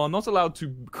 and you are not allowed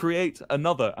to create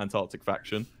another Antarctic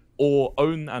faction or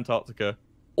own Antarctica,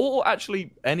 or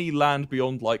actually any land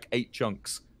beyond like 8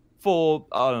 chunks for,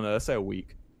 I don't know, let's say a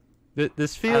week.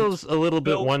 This feels a little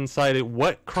bit Phil- one-sided.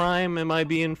 What crime am I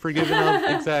being forgiven of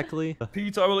exactly?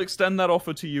 Pete, I will extend that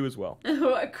offer to you as well.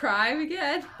 What crime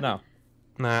again? Now,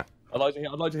 Nah. I'd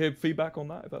like to hear feedback on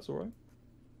that, if that's all right.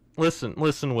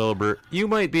 Listen, Wilbur. You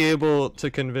might be able to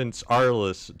convince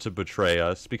Arliss to betray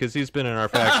us because he's been in our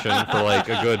faction for like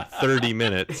a good 30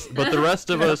 minutes. But the rest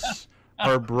of us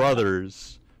are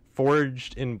brothers,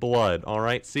 forged in blood. All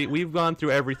right. See, we've gone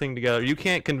through everything together. You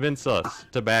can't convince us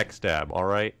to backstab. All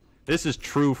right. This is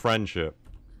true friendship.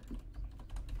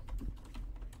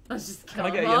 Let's just kill Can I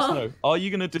get a them yes all. or no? Are you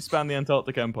going to disband the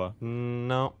Antarctic Empire?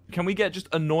 No. Can we get just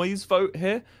a noise vote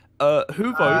here?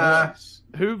 Who votes?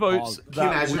 Who votes? Can you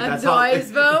imagine A that's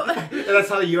noise vote? That's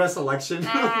how the U.S. election. He's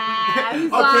Okay,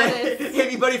 honest.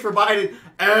 anybody for Biden?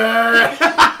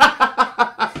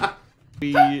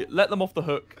 We let them off the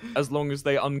hook as long as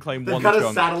they unclaim They've one got a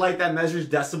chunk. satellite that measures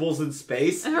decibels in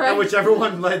space, Right. and whichever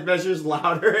one measures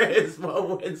louder is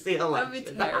what wins the That'd be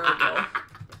election. terrible.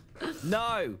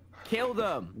 No, kill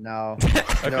them. No. Okay.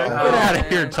 Get out of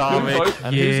here, Who Tommy. vote?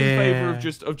 And who's in favor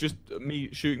Yeah. of just me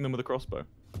shooting them with a crossbow?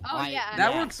 Oh yeah.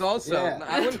 That works also. Yeah.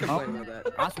 I wouldn't complain about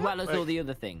that. As well as all the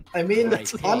other things. I mean,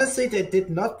 Right. honestly, they did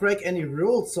not break any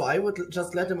rules, so I would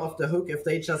just let them off the hook if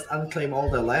they just unclaim all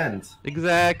their land.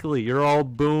 Exactly. You're all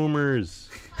boomers.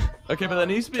 Okay, but there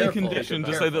needs to be a Careful. condition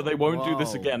to say that they won't do this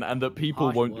Whoa. again and that people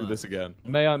Harsh won't do words. this again.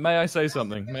 May I say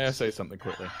something? May I say something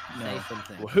quickly? Say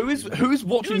something. Who's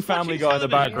watching Family Guy in the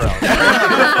Family Guy?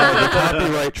 background? The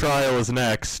copyright trial is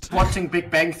next. Watching Big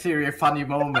Bang Theory, a funny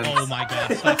moment. Oh my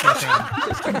god, stop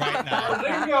that right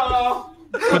now.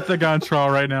 Bingo! Put the gun on trial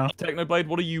right now. Technoblade,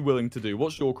 what are you willing to do?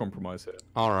 What's your compromise here?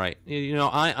 All right. You know,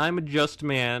 I'm a just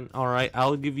man. All right.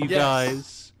 I'll give you Yes.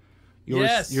 guys your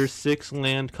Yes. your 6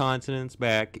 land continents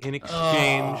back in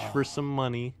exchange for some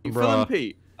money. Phil and Bruh.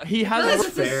 Pete, he has That's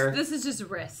a fair. This is just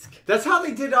risk. That's how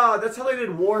they did. That's how they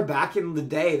did war back in the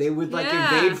day. They would like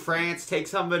Yeah. invade France, take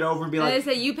some of it over, and be And like,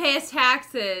 they say you pay us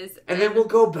taxes, and then we'll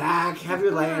go back, have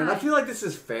your land. I feel like this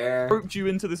is fair. roped you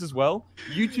into this as well.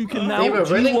 You two can now. They were Do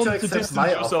you willing want to to accept distance my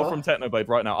yourself offer. from Technoblade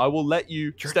right now? I will let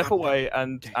you step away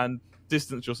and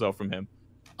distance yourself from him.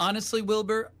 Honestly,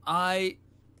 Wilbur, I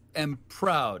am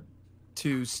proud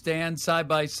to stand side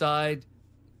by side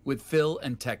with Phil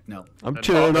and Techno. I'm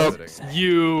tearing up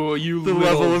You the little...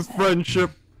 level of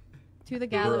friendship. To the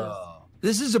gallows.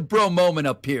 This is a bro moment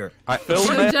up here. Phil,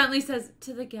 so man. gently says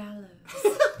to the gallows.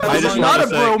 I just Not want a to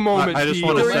bro say. moment, I just Pete.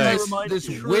 want to During say.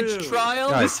 this witch trial.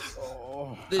 Guys,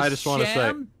 This I just wanna say-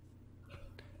 sham,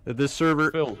 that this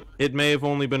server, Phil. it may have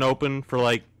only been open for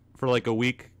like a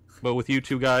week, but with you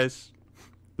two guys,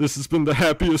 this has been the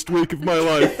happiest week of my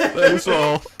life. Thanks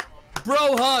all.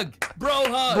 Bro hug. Bro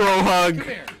hug. Bro hug. Come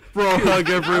here. Bro hug,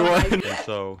 everyone. And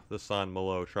so the San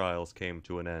Malo trials came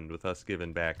to an end with us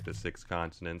giving back the 6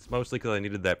 continents, mostly because I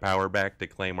needed that power back to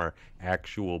claim our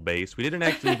actual base. We didn't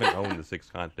actually even own the 6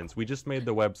 continents. We just made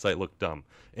the website look dumb.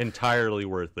 Entirely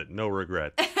worth it. No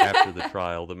regrets. After the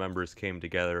trial, the members came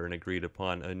together and agreed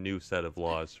upon a new set of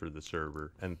laws for the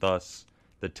server, and thus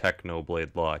the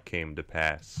Technoblade law came to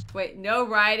pass. Wait, no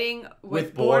riding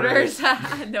With borders.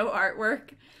 No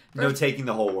artwork. No taking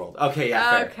the whole world. Okay,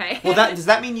 yeah, fair. Okay. Well, does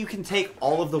that mean you can take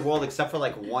all of the world except for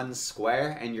like one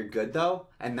square and you're good though?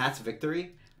 And that's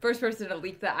victory? First person to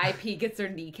leak the IP gets their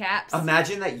kneecaps.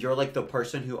 Imagine that you're like the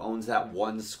person who owns that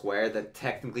one square that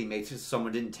technically makes it so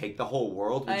someone didn't take the whole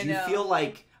world. Would you feel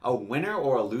like a winner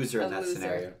or a loser in that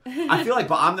scenario? I feel like,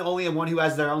 but I'm the only one who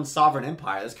has their own sovereign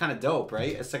empire. That's kind of dope,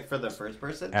 right? Except for the first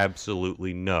person.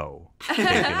 Absolutely no.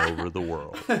 Taking over the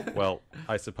world. Well,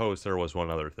 I suppose there was one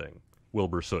other thing.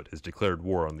 Wilbur Soot has declared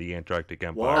war on the Antarctic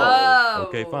Empire. Whoa.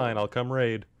 Okay, fine, I'll come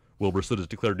raid. Wilbur Soot has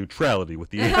declared neutrality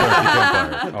with the Antarctic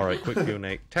Empire. All right, quick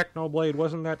Q&A. Technoblade,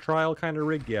 wasn't that trial kind of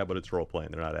rigged? Yeah, but it's role-playing.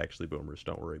 They're not actually boomers.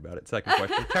 Don't worry about it. Second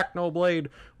question. Technoblade,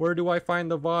 where do I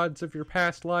find the VODs of your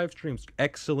past live streams?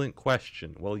 Excellent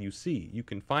question. Well, you see, you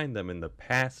can find them in the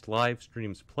past live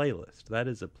streams playlist. That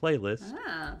is a playlist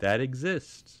that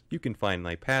exists. You can find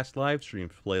my past live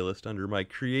streams playlist under my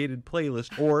created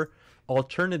playlist, or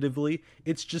alternatively,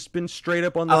 it's just been straight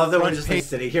up on the front page just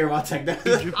sitting here watching that.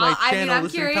 Of my channel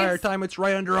this entire time. It's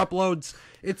right under uploads.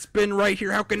 It's been right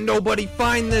here. How can nobody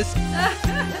find this?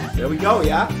 There we go.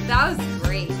 Yeah. That was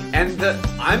great. And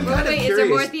I'm kind of curious. Is there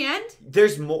more at the end?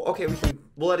 There's more. Okay,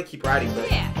 we'll let it keep riding. But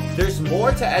there's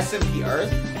more to SMP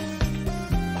Earth.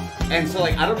 And so,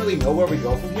 like, I don't really know where we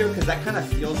go from here because that kind of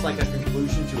feels like a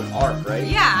conclusion to an arc, right?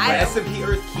 Yeah. But SMP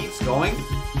Earth keeps going,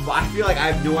 but I feel like I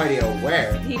have no idea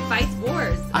where. He fights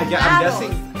wars. I'm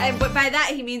guessing. But by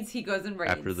that, he means he goes and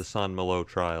raids. After the San Malo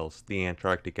trials, the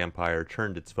Antarctic Empire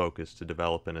turned its focus to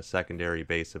developing a secondary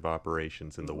base of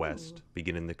operations in the west,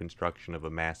 beginning the construction of a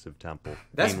massive temple.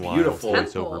 That's Meanwhile, beautiful.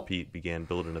 Voiceover Pete began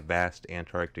building a vast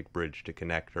Antarctic bridge to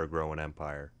connect our growing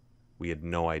empire. We had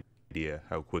no idea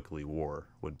how quickly war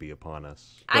would be upon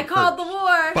us. I called the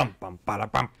war.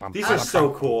 These are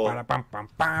so cool.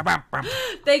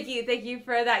 Thank you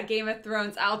for that Game of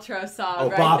Thrones outro song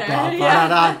there.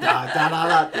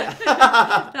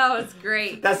 That was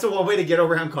great. That's the one way to get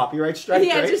around copyright strike.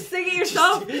 Yeah, right? just singing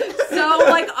yourself so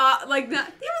like it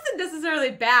wasn't necessarily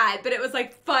bad, but it was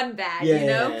like fun bad, you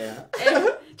know.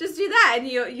 And just do that, and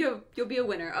you'll be a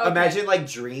winner. Okay. Imagine like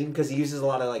Dream, because he uses a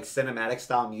lot of like cinematic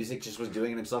style music. Just was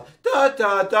doing it himself. Da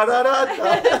da da da da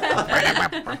da.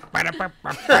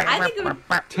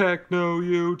 Techno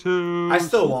YouTube. I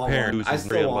still want one. I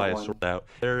still want one. Out.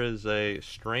 There is a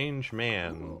strange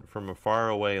man from a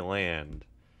faraway land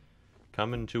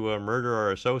coming to murder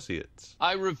our associates.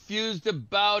 I refuse to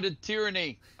bow to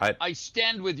tyranny. I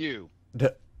stand with you.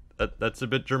 That's a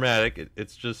bit dramatic.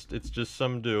 It's just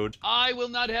some dude. I will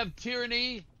not have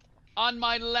tyranny on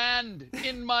my land,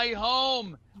 in my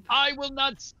home. I will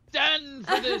not stand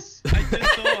for this. I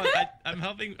just saw.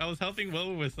 I was helping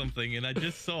Will with something, and I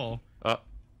just saw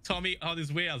Tommy on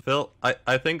his way out. Phil,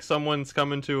 I think someone's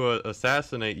coming to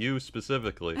assassinate you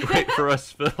specifically. Wait for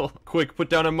us, Phil. Quick, put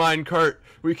down a minecart.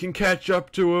 We can catch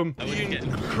up to him.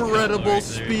 Incredible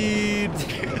speed. It's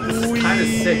kind of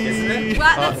sick, isn't it?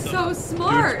 Wow, that's so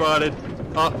smart. Dude spotted.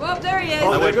 Well, there he is.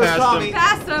 I went past him.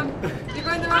 Past him. You're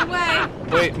going the wrong way.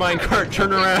 Wait, minecart,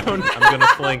 turn around. I'm gonna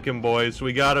flank him, boys.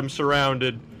 We got him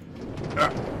surrounded.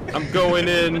 I'm going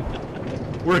in.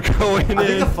 We're going in. I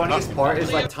think the funniest part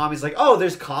is like Tommy's like, oh,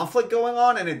 there's conflict going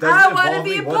on and it doesn't involve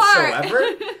me whatsoever.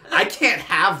 I can't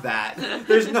have that.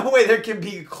 There's no way there can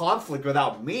be conflict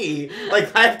without me.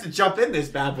 Like, I have to jump in this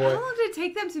bad boy. How long did it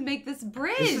take them to make this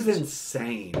bridge? This is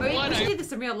insane. But we should do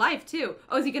this in real life too.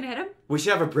 Oh, is he gonna hit him? We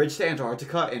should have a bridge to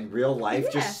Antarctica in real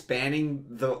life, just spanning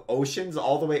the oceans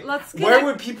all the way. Where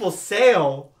would people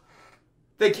sail?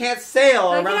 They can't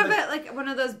sail around. They could have like one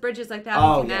of those bridges like that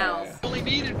with canals. Yeah. Only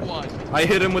needed one. I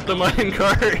hit him with the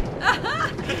minecart.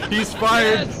 He's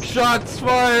fired. Yes. Shots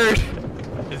fired.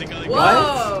 Is he going?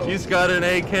 Whoa. He's got an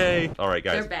AK. All right,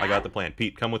 guys. I got the plan.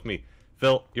 Pete, come with me.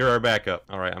 Phil, you're our backup.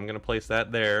 All right, I'm gonna place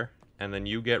that there, and then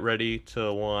you get ready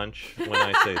to launch when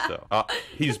I say so.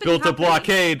 He's built a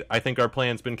blockade. I think our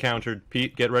plan's been countered.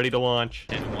 Pete, get ready to launch.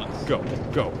 Go,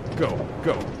 go, go,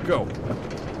 go, go.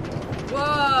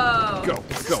 Whoa! Go,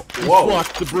 go. Whoa.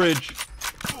 Block the bridge.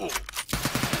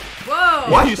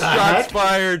 Whoa! What? Shots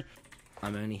fired.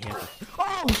 I'm only here.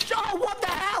 Oh, what the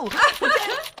hell?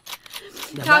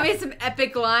 Tommy has some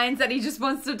epic lines that he just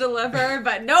wants to deliver,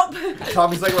 but nope.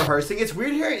 Tommy's like rehearsing. It's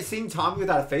weird seeing Tommy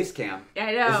without a face cam. Yeah,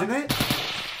 I know. Isn't it?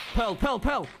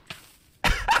 Pearl.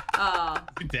 Oh.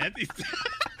 Dead?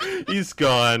 He's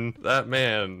gone. That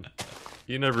man.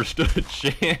 He never stood a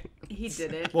chance. He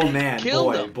did it. Well, man,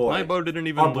 boy. My bow didn't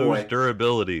even lose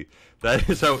durability. That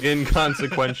is how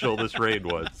inconsequential this raid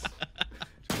was.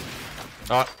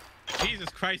 Jesus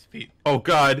Christ, Pete. Oh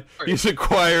God, he's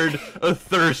acquired a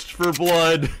thirst for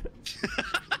blood.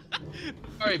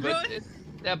 Sorry, but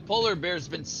that polar bear's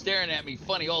been staring at me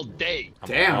funny all day.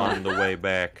 Damn. On the way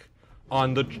back.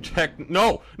 On the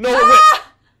No, wait.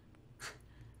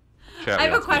 I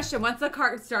have a question. Once the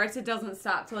cart starts, it doesn't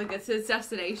stop till it gets to its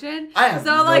destination. I have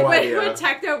so, no like, idea. when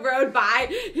Techno rode by,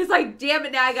 he's like, damn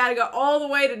it, now I gotta go all the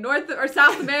way to North or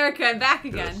South America and back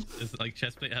again. It's like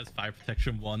chestplate has fire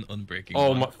protection 1, unbreaking. Oh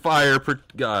 1. my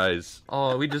guys.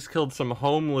 Oh, we just killed some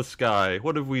homeless guy.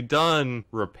 What have we done?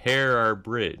 Repair our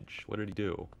bridge. What did he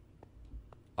do?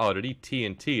 Oh, did he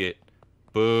TNT it?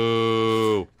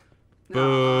 Boo. Boo.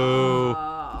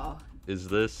 Oh. Is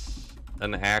this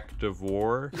an act of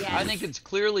war? Yes. I think it's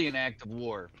clearly an act of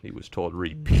war. He was told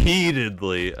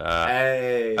repeatedly.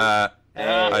 Hey. I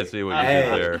see what you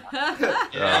did there.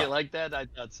 Yeah, you like that? I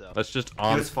thought so. That's just It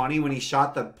on. was funny when he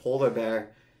shot the polar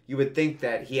bear. You would think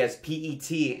that he has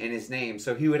PET in his name,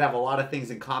 so he would have a lot of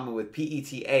things in common with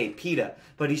PETA, PETA.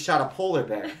 But he shot a polar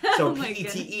bear, so Oh my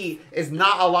PETE is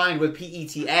not aligned with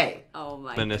PETA. Oh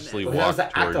my Ominously But that was walk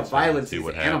an act of towards him violence and see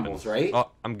what against animals, happens. right?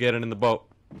 Oh, I'm getting in the boat.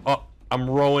 Oh, I'm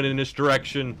rowing in this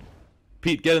direction.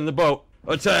 Pete, get in the boat.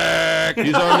 Attack!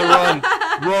 He's on the run.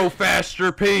 Row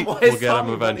faster, Pete. Why We'll is get him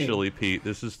Tommy eventually, Pete.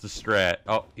 This is the strat.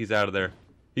 Oh, he's out of there.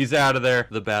 He's out of there.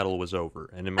 The battle was over,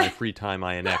 and in my free time,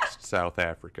 I annexed South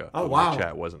Africa. Oh, but wow. My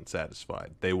chat wasn't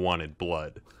satisfied. They wanted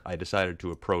blood. I decided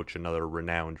to approach another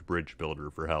renowned bridge builder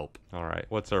for help. All right,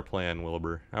 what's our plan,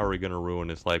 Wilbur? How are we gonna ruin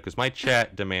his life? Because my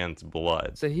chat demands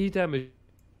blood. So he damaged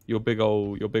your big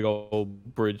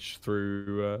old bridge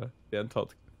through the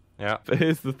Antarctica. Yeah. But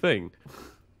here's the thing.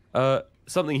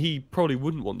 Something he probably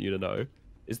wouldn't want you to know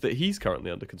is that he's currently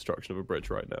under construction of a bridge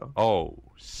right now. Oh,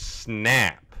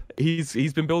 snap.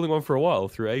 He's been building one for a while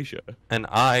through Asia. An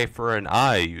eye for an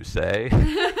eye, you say?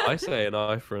 I say an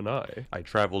eye for an eye. I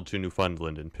traveled to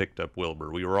Newfoundland and picked up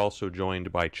Wilbur. We were also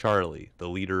joined by Charlie, the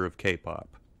leader of K-pop.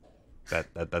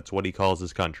 That's what he calls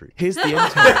his country. Here's the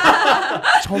end.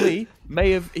 Tommy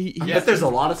may have. I bet there's a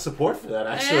lot of support for that,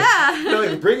 actually. Yeah. They're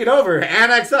like, bring it over,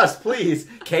 annex us, please.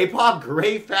 K-pop,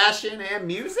 great fashion and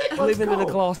music. Let's living go. in a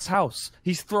glass house.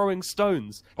 He's throwing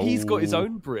stones. He's got his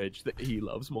own bridge that he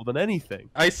loves more than anything.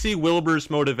 I see Wilbur's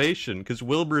motivation, because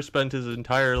Wilbur spent his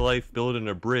entire life building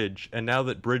a bridge, and now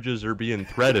that bridges are being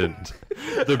threatened,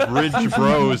 the bridge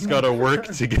bros gotta work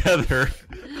together.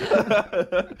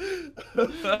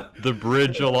 The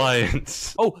Bridge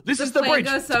Alliance. Oh, this is the plane bridge.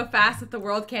 goes so fast that the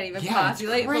world can't even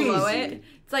populate below it.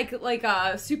 It's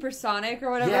like supersonic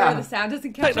or whatever, where the sound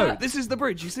doesn't catch No, up. this is the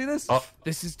bridge. You see this? Oh.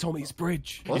 This is Tommy's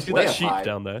bridge. Well, You it's see way that up sheep high.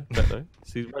 down there? No.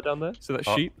 See right down there? See that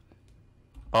sheep?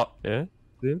 Oh. Yeah.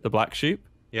 See the black sheep?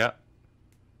 Yeah.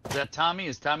 Is that Tommy?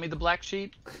 Is Tommy the black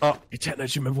sheep? Oh, hey, chat,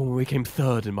 don't you remember when we came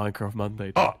third in Minecraft Monday?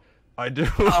 Dude? Oh, I do. The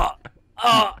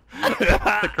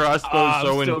crossbow's so I've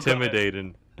still got it.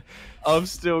 intimidating. I've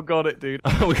still got it, dude.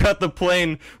 We got the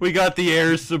plane. We got the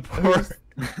air support.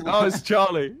 Oh, it's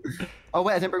Charlie. Oh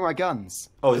wait, I didn't bring my guns.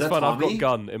 Oh, is It's that fine. I've Tommy?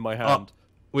 got gun in my hand.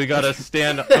 We gotta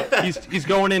stand. He's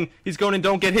going in. He's going in.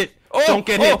 Don't get hit. Oh, Don't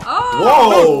get hit.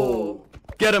 Whoa!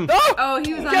 Get him. Oh,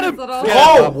 he was on his little. Get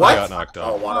Oh, him. what? I got knocked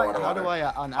Oh, off. water. How do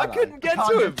I I couldn't get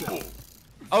to him.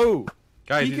 Oh,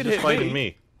 Guys, he he's could just hit fighting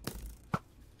me.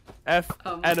 F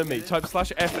Oh, my enemy. goodness. Type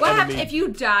 /F What happens enemy. if you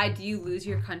die? Do you lose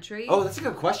your country? Oh, that's a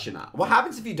good question. What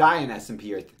happens if you die in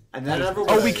SMP Earth? And then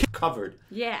everyone's covered.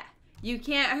 Yeah. You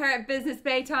can't hurt Business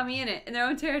Bay Tommy in their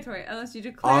own territory unless you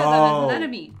declare them as an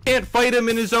enemy. Can't fight him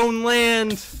in his own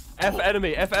land. F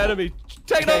enemy. F enemy.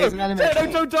 Techno. Okay, he's an enemy.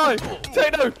 Techno, don't die.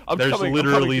 Techno. There's I'm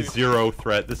literally coming. zero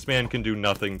threat. This man can do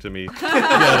nothing to me. Get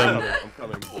him. I'm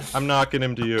coming. I'm knocking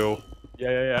him to you.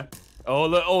 Yeah. Oh,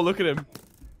 look at him.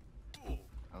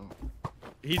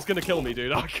 He's gonna kill me,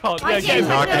 dude. I can't. Why Yeah, can't you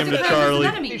knock him to declare him as an Charlie.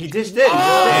 enemy? He just did.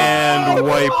 And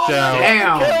wiped out.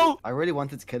 Damn. Kill. I really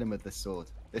wanted to kill him with this sword.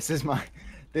 This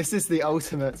is the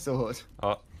ultimate sword.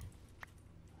 Oh.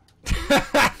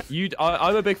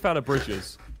 I'm a big fan of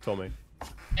bridges, Tommy.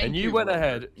 And you went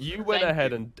ahead. You went Thank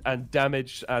ahead you. and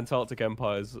damaged Antarctic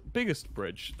Empire's biggest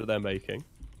bridge that they're making.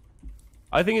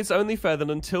 I think it's only fair that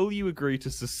until you agree to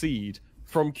secede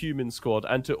from Cumin Squad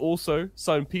and to also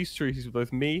sign peace treaties with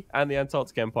both me and the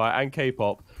Antarctic Empire and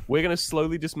K-pop, we're going to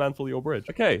slowly dismantle your bridge.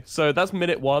 Okay, so that's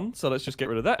minute 1, so let's just get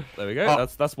rid of that. There we go, Oh.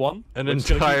 that's one. An We're just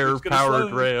gonna entire we're just gonna powered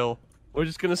slowly- rail. We're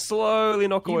just going to slowly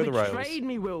knock away the rails.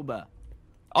 me, Wilbur.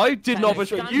 I did not Techno,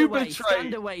 betray. stand You away, betrayed.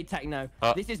 Stand away, Techno.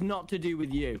 This is not to do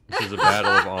with you. This is a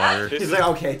battle of honor. He's like,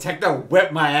 okay, Techno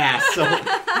whip my ass. So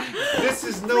this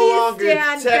is no Please longer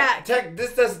stand back. Tech.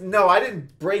 This does no. I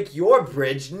didn't break your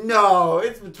bridge. No,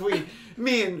 it's between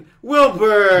me and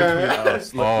Wilbur.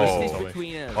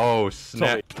 Oh,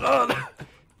 snap.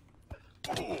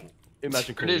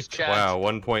 Imagine It is chat. Wow,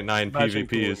 1.9 Imagine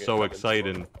PvP is so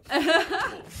exciting.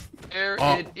 There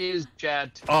Oh. it is,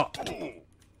 chat. Oh.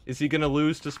 Is he gonna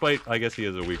lose despite? I guess he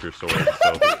has a weaker sword.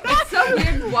 So. It's so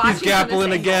weird watching. He's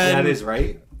gappling again. That is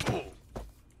right.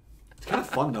 It's kind of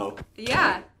fun though.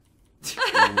 Yeah.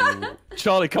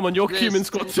 Charlie, come on, you're Cumin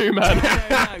Squad too, man.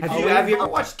 Have you ever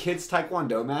watched kids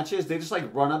Taekwondo matches? They just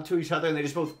like run up to each other and they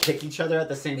just both kick each other at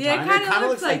the same Yeah, time. it It kind of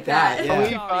looks like that.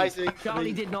 Yeah.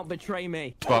 Charlie did not betray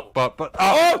me. But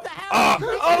He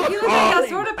looks like a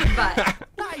sword up his butt.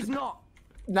 That is not.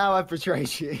 Now I've betrayed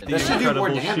you. The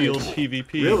Incredible Shield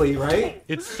PvP. Really, right?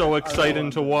 It's so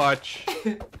exciting to watch.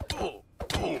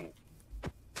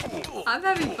 I'm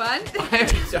having fun.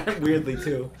 I'm weirdly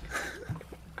too.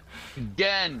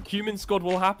 Again. Cumin Squad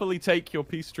will happily take your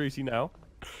peace treaty now.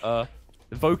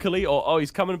 Vocally, or oh,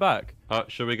 he's coming back.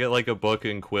 Should we get like a book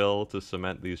and quill to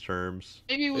cement these terms?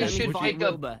 Maybe we Let me should fight make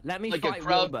a Wilbur. Let me like a fight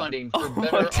Wilbur. crowdfunding for Oh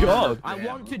better my god! I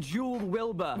want to duel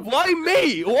Wilbur. Why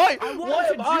me? Why? I want Why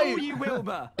to am I? duel you,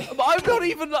 Wilbur. I'm not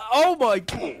even. Oh my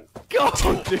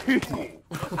god, dude!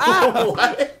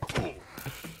 What?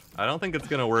 I don't think it's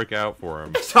gonna work out for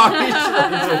him. Tommy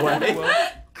runs away.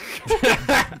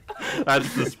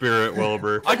 That's the spirit,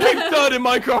 Wilbur. I came third in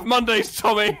Minecraft Mondays,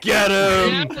 Tommy. Get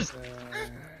him! Yes.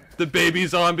 The baby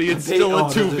zombie. It's still a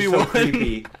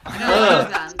 2v1.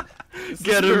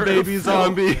 Get him, baby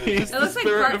zombie. It looks like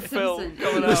Bart Simpson.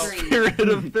 The spirit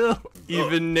of Phil.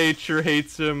 Even nature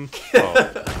hates him.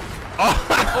 Oh.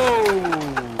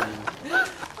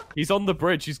 He's on the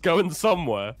bridge. He's going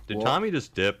somewhere. Did Tommy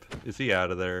just dip? Is he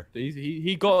out of there?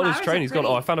 He got on his Flowers train. are He's gone.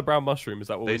 pretty. Oh, I found a brown mushroom. Is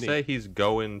that what They we need? say he's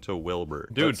going to Wilbur.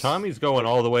 Dude, That's- Tommy's going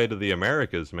all the way to the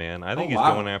Americas, man. I think he's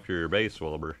wow. going after your base,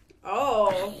 Wilbur.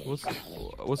 Oh.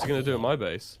 What's he gonna do at my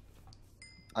base?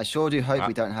 I sure do hope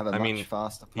we don't have a I much mean,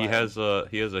 faster He player. has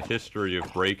a history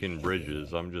of breaking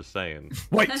bridges. I'm just saying.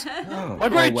 Wait, Oh, my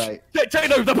bridge! wait.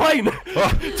 Techno, the plane!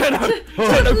 Techno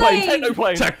plane! Techno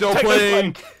plane! Techno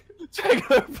plane!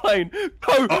 Techno plane!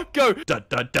 Go!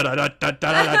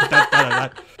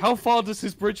 How far does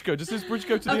his bridge go? Does his bridge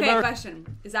go to the Okay, American?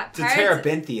 question. Is that To Pirates?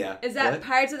 Terabithia. Is that What?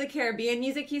 Pirates of the Caribbean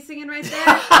music he's singing right there?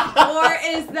 Or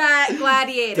is that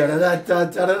Gladiator?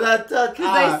 Because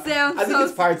they sound I think so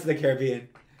it's Pirates of the Caribbean.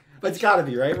 But it's gotta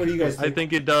be, right? What do you guys I think?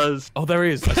 think it does. Oh, there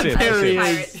he is. I see him. There he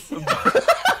Pirates.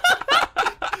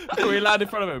 We land in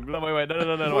front of him. No, wait. No.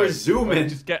 We're wait. zooming.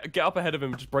 Just get up ahead of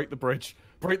him. Just break the bridge.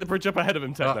 Break the bridge up ahead of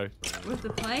him, Techno. With the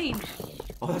plane.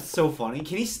 Oh, that's so funny.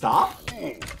 Can he stop?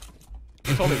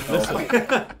 Tommy,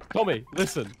 listen. Tommy,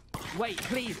 listen. Wait,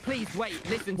 please, wait.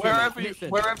 Listen to Wherever me. you,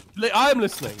 Listen. I am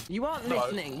listening. You aren't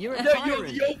listening. You're a No,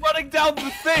 tyrant. you're running down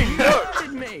the thing. You No.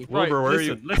 insulted me. Wilbur, where are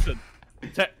you? Listen.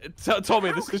 Tommy,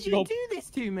 How this could is you your do this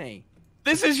to me?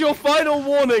 this is your final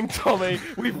warning, Tommy.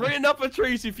 We've written up a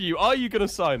treaty for you. Are you gonna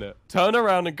sign it? Turn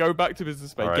around and go back to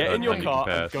business bay. All right, Get in your okay, car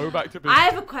and pass. go back to business. I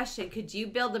have a question. Could you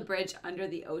build a bridge under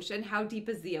the ocean? How deep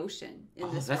is the ocean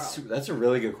in this world? That's a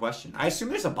really good question. I assume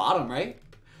there's a bottom, right?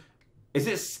 Is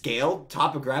it scaled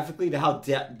topographically to how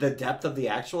the depth of the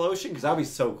actual ocean? Because that would be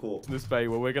so cool. Business bay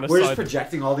where we're gonna We're sign. just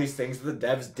projecting all these things that the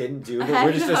devs didn't do, but I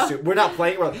we're just know. we're not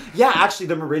playing. We're like, yeah, actually,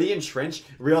 the Meridian Trench,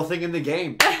 real thing in the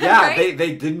game. Yeah, Right?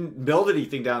 they didn't build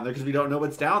anything down there because we don't know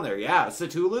what's down there. Yeah,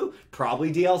 Cthulhu,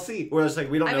 probably DLC. Where it's like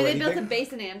we don't I know mean, they anything. built a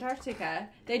base in Antarctica.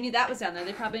 They knew that was down there.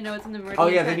 They probably know it's in the Meridian Oh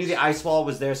yeah, they Trench. knew the ice wall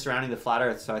was there surrounding the flat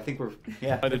Earth. So I think we're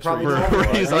they probably We're- know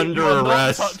everything, he's right? under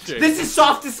arrest. This is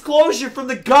soft disclosure from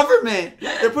the government.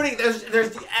 They're putting there's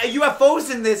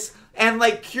UFOs in this and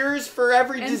like cures for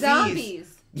every And disease.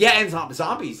 zombies. Yeah, and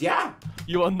zombies. Yeah.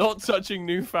 You are not touching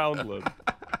Newfoundland.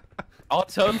 Our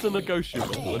terms are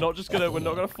negotiable. We're not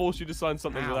gonna force you to sign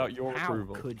something without your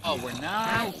approval. Oh, we're not.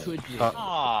 How could you?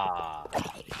 Ah.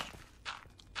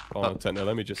 Hold on, Techno,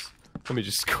 let me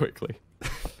just quickly.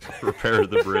 Repair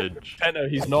the bridge. Techno,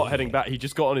 he's not heading back. He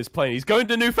just got on his plane. He's going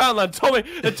to Newfoundland. Tommy,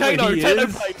 the Techno, He Techno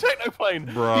is? plane, Techno plane.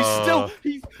 Bruh. He's still.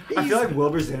 I feel like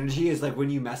Wilbur's energy is like when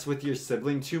you mess with your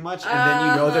sibling too much, and then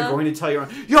you know they're going to tell you,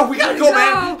 "Yo, we gotta go,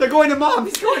 man! They're going to mom.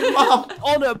 He's going to mom."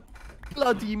 On a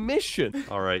bloody mission.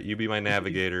 All right, you be my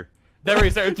navigator. There he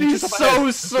is. There, He's just up so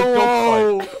ahead.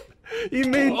 slow. He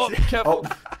made. Oh, careful.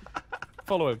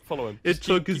 follow him. Follow him. It Just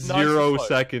took keep nice 0 and slow.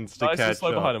 seconds to Nice and catch slow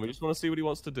up. behind him. We just want to see what he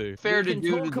wants to do. Fair We to can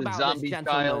do to talk the about zombie this,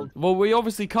 gentlemen. child. Well, we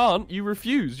obviously can't. You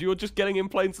refuse. You're just getting in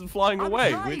planes and flying I'm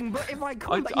away. trying, but if I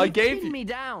come back, I you gave pin you- me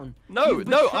down. No, You've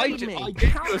no, betrayed me. I gave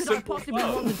How you a could simple I possibly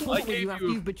want to task. talk I with you gave after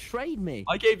you. you've betrayed me?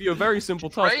 I gave you a very simple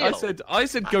task. Betrayal. I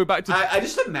said go back to. I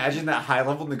just imagine that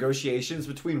high-level negotiations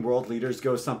between world leaders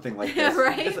go something like this.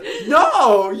 Right? It's like,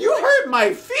 no, you hurt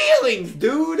my feelings,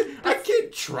 dude. I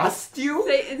can't trust you.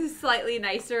 Say it's slightly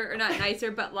nicer, or not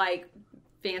nicer, but like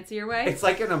fancier way. It's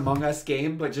like an Among Us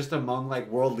game, but just among like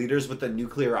world leaders with a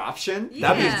nuclear option.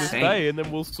 Yeah. That'd be This insane. day, and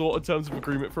then we'll sort a terms of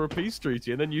agreement for a peace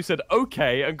treaty. And then you said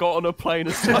okay and got on a plane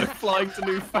and started flying to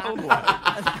Newfoundland.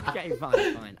 Okay,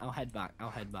 fine. I'll head back.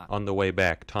 On the way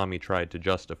back, Tommy tried to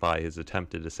justify his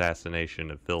attempted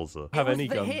assassination of Filza. Have It was any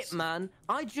the guns? hit, man.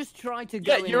 I just tried to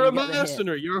go Yeah, in you're a and get the hit.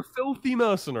 mercenary. You're a filthy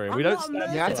mercenary. We I'm don't not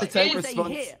a stand mercenary. You had to for that. take It was a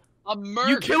response. hit. A murder.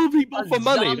 You kill people A for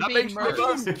money. That zombie makes you a murder.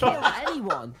 I didn't kill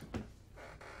anyone.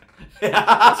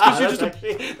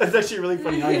 That's actually a really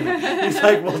funny argument. He's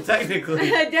like, well,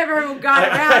 technically, I never got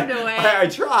around to it. I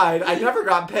tried. I never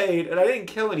got paid, and I didn't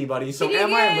kill anybody. So Did you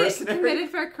am I a get mercenary? committed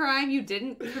for a crime you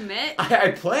didn't commit?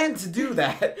 I planned to do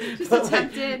that. Just but, like,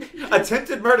 attempted.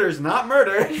 Attempted murder is not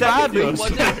murder. Technically. Was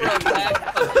it for a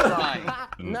lack of crime?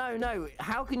 No.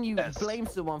 How can you blame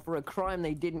someone for a crime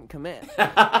they didn't commit?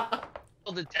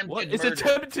 Called attempted What? It's murder.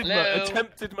 attempted murder. Hello?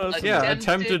 Attempted mercenary. Yeah,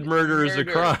 attempted murder is a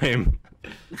murder. crime.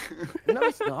 No,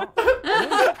 it's not.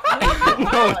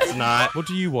 No, it's not. What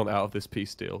do you want out of this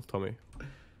peace deal, Tommy?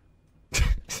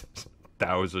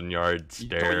 1,000-yard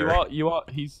stare. You are.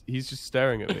 He's just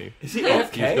staring at me. Is he Oh,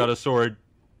 AFK? he's got a sword.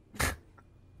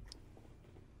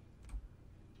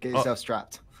 Get yourself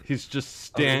strapped. He's just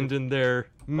standing there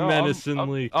No,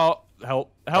 menacingly. Help!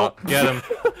 Get him.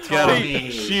 Get Tommy.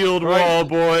 him. Shield wall,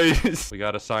 boys. We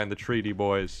gotta sign the treaty,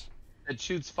 boys. It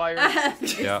shoots fire.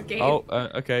 Yeah. Escape. Oh,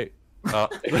 okay.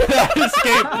 That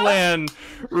escape plan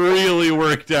really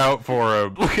worked out for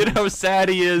him. Look at how sad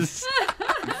he is.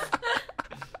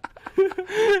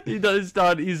 He's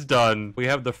done. He's done. We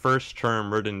have the first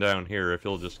term written down here if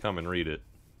you'll just come and read it.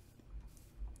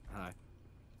 Hi.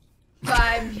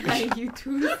 By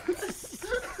YouTube.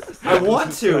 I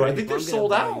want to. I think they're I'm gonna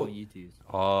sold buy out. your U2s.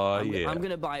 Oh, I'm yeah.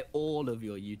 gonna buy all of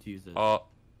your U2s. Oh,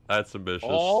 that's ambitious.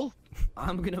 All?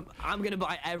 I'm gonna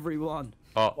buy every one.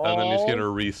 Oh, and then he's gonna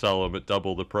resell them at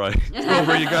double the price.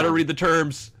 Over, you gotta read the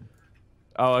terms.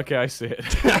 Oh, okay, I see it.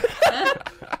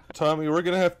 Tommy, we're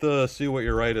gonna have to see what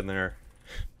you're writing there.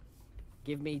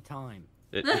 Give me time.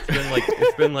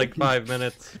 It's been like 5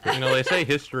 minutes. You know, they say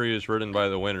history is written by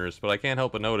the winners, but I can't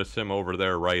help but notice him over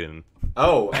there writing.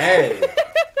 Oh, hey.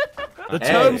 The Hey.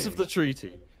 terms of the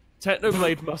treaty.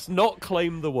 Technoblade must not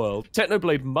claim the world.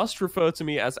 Technoblade must refer to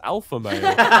me as Alpha Male.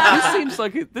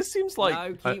 This seems like.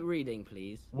 No, keep reading,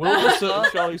 please. Wilderson and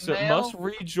Charlie Sir Male? must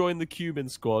rejoin the Cuban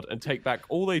squad and take back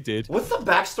all they did. What's the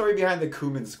backstory behind the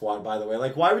cumin squad, by the way?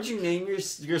 Like, why would you name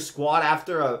your squad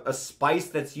after a spice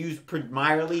that's used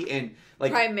primarily in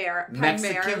like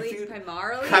Mexican food?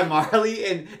 Primarily,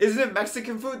 and isn't it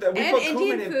Mexican food that we And put Indian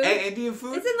cumin in? food. And Indian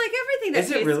food. It's in like everything that Is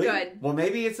it tastes really? good. Well,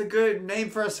 maybe it's a good name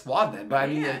for a squad then. But I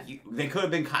mean, Yeah. they could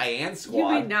have been Cayenne You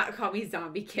Squad. may not call me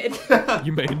zombie kid.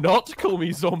 You may not call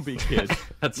me Zombie Kid.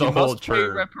 That's You a whole must pay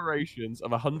term. reparations of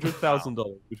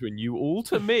 $100,000 between you all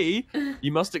to me.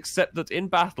 You must accept that in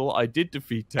battle I did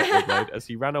defeat Technoblade as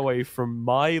he ran away from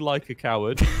my like a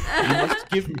coward. You must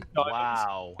give me diamonds.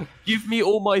 Wow. Give me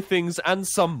all my things and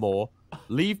some more.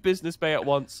 Leave Business Bay at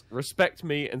once. Respect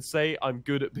me and say I'm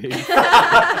good at being.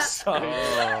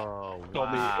 Oh,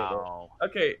 wow.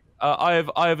 Okay, I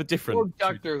have a different. Poor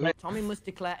Doctor Who. Tommy must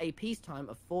declare a peacetime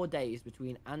of 4 days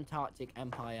between Antarctic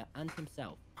Empire and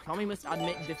himself. Tommy must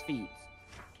admit defeat.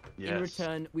 In Yes.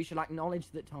 return, we shall acknowledge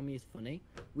that Tommy is funny.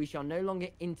 We shall no longer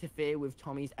interfere with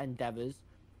Tommy's endeavors.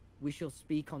 We shall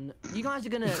speak on. You guys are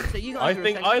gonna. So you guys.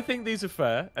 I think these are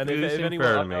fair, and These if seem anyone,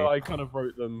 fair I to know me. I kind of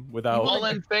wrote them without. All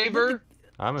in favor?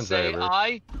 I'm in Say favor.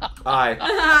 aye. Aye.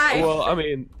 Hi. Well, I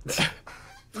mean,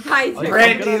 Hi, I'm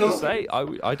Brand gonna have deal. to say,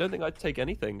 I don't think I'd take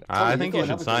anything. I you think got you should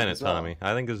another sign thing it, as well. Tommy.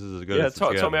 I think this is as good Yeah, as it's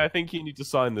getting. Tommy, I think you need to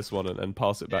sign this one and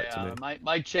pass it back to me.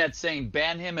 My chat's saying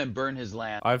ban him and burn his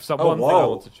land. I have Oh, one thing I whoa.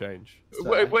 want to change.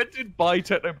 Sorry. When did buy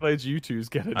Technoblade's U2s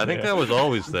get in I think here? that was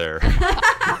always there.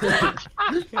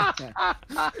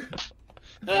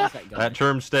 That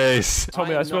term stays.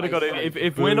 Tommy, I swear to God,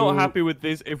 if we're not happy with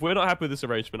this,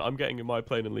 arrangement, I'm getting in my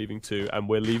plane and leaving too, and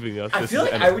we're leaving us. I feel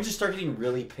like I would just start getting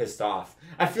really pissed off.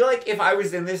 I feel like if I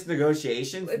was in this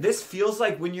negotiation, this feels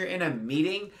like when you're in a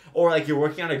meeting or like you're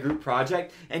working on a group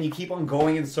project and you keep on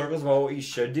going in circles about what you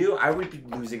should do. I would be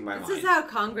losing my mind. This is how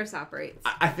Congress operates.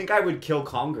 I think I would kill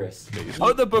Congress.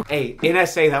 Oh, the book. Hey,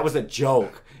 NSA, that was a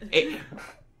joke. Hey,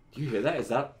 do you hear that? Is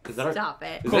that our... Stop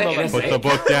it. Put the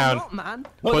book down.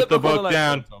 Put the book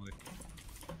down.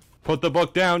 Put the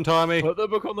book down, Tommy. Put the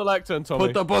book on the lectern, Tommy.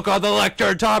 Put the book on the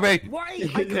lectern, Tommy.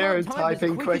 There is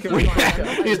typing quicker.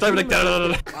 He's typing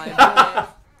like...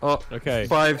 Oh, okay.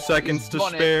 5 seconds to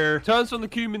spare. Turns from the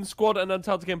Cumin squad and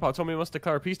Antarctic Empire. Tommy must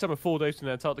declare a peacetime of 4 days to the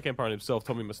Antarctic Empire and himself.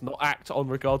 Tommy must not act on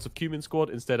regards of Cumin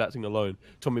squad, instead acting alone.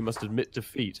 Tommy must admit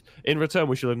defeat. In return,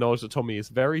 we shall acknowledge that Tommy is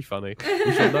very funny.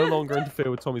 We shall no longer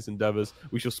interfere with Tommy's endeavors.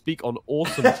 We shall speak on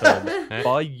awesome terms.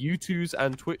 Buy YouTubes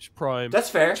and Twitch Prime. That's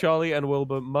fair. Charlie and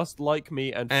Wilbur must like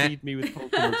me and feed me with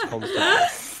compliments constantly.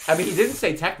 I mean, he didn't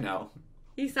say Techno.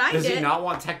 He signed Does it. he not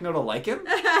want Techno to like him?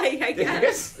 I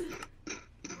guess.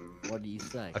 What do you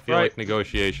say? I feel like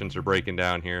negotiations are breaking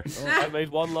down here. I made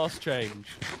one last change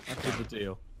after the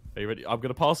deal. Are you ready? I'm going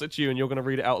to pass it to you and you're going to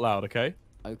read it out loud, okay?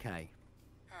 Okay.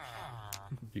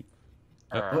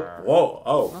 Whoa,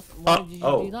 oh. Why did you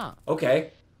do that?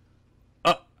 Okay.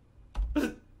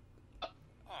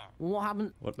 What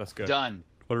happened? Let's go. Done.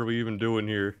 What are we even doing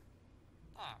here?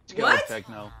 Let's go, What?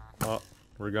 Techno. Oh,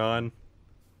 we're gone.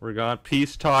 We're gone.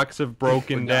 Peace talks have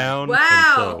broken down. Wow.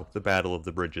 And so, the Battle of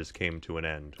the Bridges came to an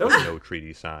end. With no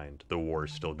treaty signed. The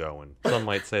war's still going. Some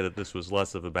might say that this was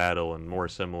less of a battle and more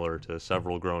similar to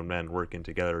several grown men working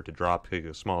together to dropkick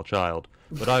a small child.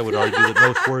 But I would argue that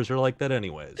most wars are like that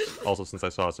anyways. Also, since I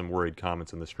saw some worried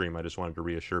comments in the stream, I just wanted to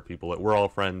reassure people that we're all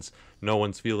friends. No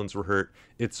one's feelings were hurt.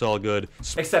 It's all good.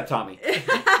 Except Tommy.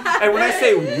 And when I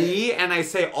say we and I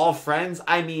say all friends,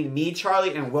 I mean me,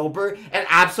 Charlie, and Wilbur, and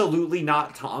absolutely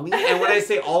not Tommy. And when I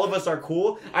say all of us are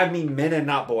cool, I mean men and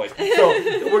not boys. So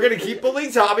we're going to keep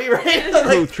bullying Tommy, right?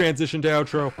 Smooth transition to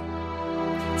outro.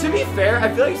 To be fair,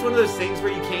 I feel like it's one of those things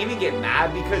where you can't even get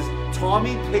mad because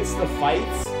Tommy picks the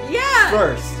fights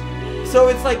first. So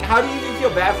it's like, how do you even feel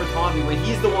bad for Tommy when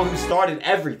he's the one who started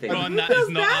everything?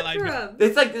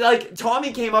 It's like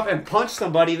Tommy came up and punched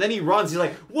somebody, and then he runs. He's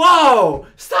like, "Whoa!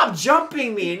 Stop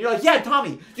jumping me!" And you're like, "Yeah,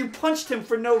 Tommy, you punched him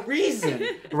for no reason,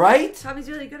 right?" Tommy's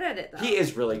really good at it, though. He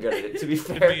is really good at it. To be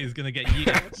fair, He's gonna get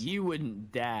you. You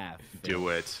wouldn't dare. Do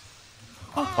it.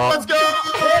 Let's go!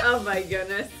 Oh my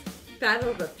goodness. Battle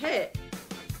of the Pit.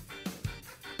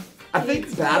 I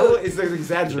think battle is an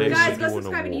exaggeration. Guys, go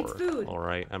subscribe and eat food. All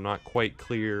right, I'm not quite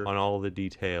clear on all the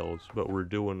details, but we're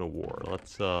doing a war.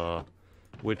 Let's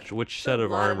which set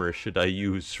of armor should I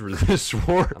use for this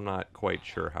war? I'm not quite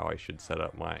sure how I should set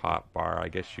up my hot bar. I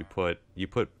guess you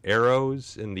put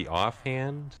arrows in the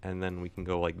offhand, and then we can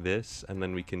go like this, and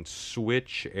then we can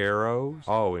switch arrows.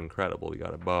 Oh, incredible! We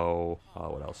got a bow.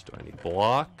 What else do I need?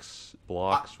 Blocks.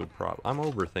 Blocks would probably. I'm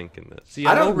overthinking this. See,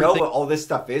 I don't know what all this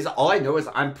stuff is. All I know is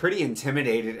I'm pretty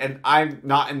intimidated, and I'm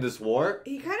not in this war.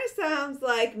 He kind of sounds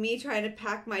like me trying to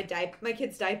pack my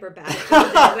kid's diaper bag.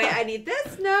 Wait, I need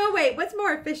this? No, wait, what's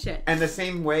more efficient? And the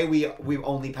same way we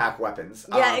only pack weapons.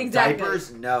 Yeah, exactly.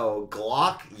 Diapers, no.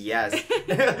 Glock, yes.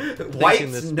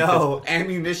 Wipes, no.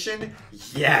 Ammunition,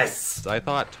 yes. I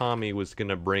thought Tommy was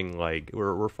gonna bring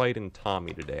we're fighting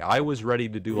Tommy today. I was ready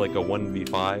to do like a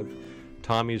 1v5.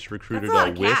 Tommy's recruited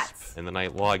a Wisp, and then I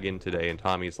log in today, and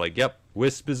Tommy's like, "Yep,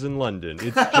 Wisp is in London.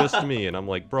 It's just me." And I'm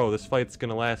like, "Bro, this fight's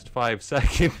gonna last 5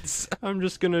 seconds. I'm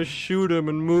just gonna shoot him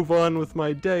and move on with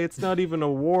my day. It's not even a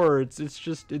war. It's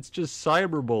just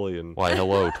cyberbullying." Why,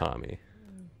 hello, Tommy.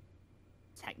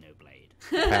 Technoblade.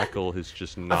 Tackle is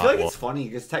just not. I feel like it's funny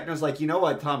because Techno's like, "You know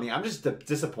what, Tommy? I'm just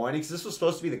disappointed because this was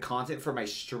supposed to be the content for my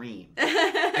stream,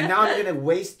 and now I'm gonna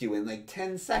waste you in like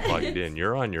 10 seconds." Plugged in.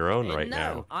 You're on your own right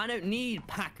now. No, I don't need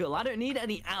Packle. I don't need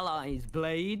any allies,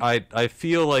 Blade. I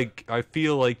feel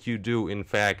like you do in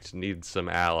fact need some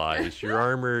allies. Your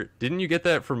armor, didn't you get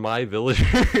that from my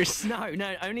villagers? No,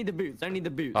 only the boots. Only the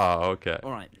boots. Oh, okay.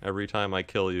 All right. Every time I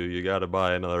kill you, you gotta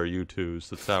buy another U2s.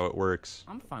 That's how it works.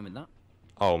 I'm fine with that.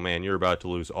 Oh man, you're about to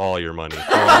lose all your money. Oh,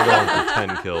 I'm going for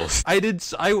 10 kills.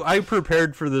 I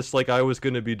prepared for this like I was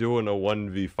gonna be doing a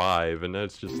 1v5, and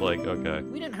that's just like, okay.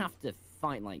 We don't have to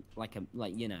fight like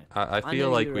you know. I feel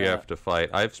know like you're, we have to fight.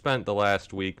 I've spent the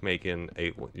last week making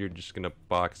a. You're just gonna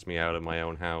box me out of my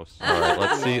own house. All right,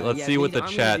 let's see. Let's see what the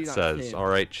chat says. All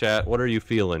right, chat. What are you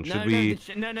feeling? Should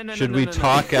we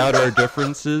talk out our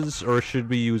differences, or should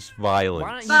we use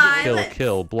violence?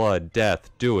 Kill, blood, death.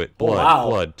 Do it.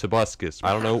 Blood. Tobuscus.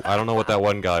 I don't know what that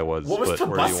one guy was. What was but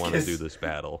where do you want to Tobuscus? do this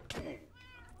battle?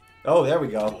 Oh, there we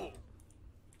go.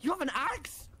 You have an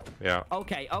axe? Yeah.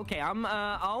 Okay. I'm.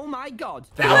 Oh my God.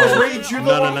 That was Rage. You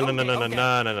No.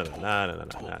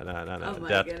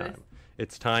 Death time.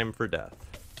 It's time for death.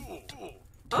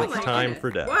 It's time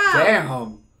for death. Wow.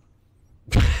 Damn.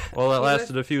 Well, that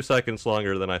lasted a few seconds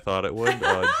longer than I thought it would.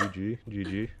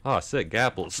 GG. Oh, sick.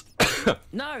 Gapples.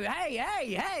 No,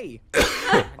 hey!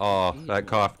 Oh, that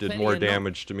cough did more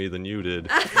damage to me than you did.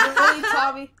 Really,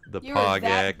 Tommy? The You were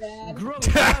that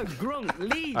Pogax. bad. Grunk,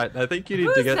 leave. I think you need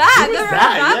Who's to get that? Never heard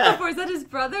that? that Yeah. before. Is that his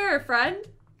brother or friend?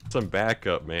 some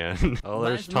backup, man. Oh,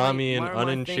 there's Tommy in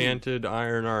unenchanted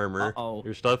iron armor.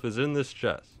 Your stuff is in this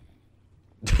chest.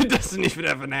 It doesn't even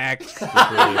have an axe.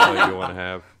 That's really what you want to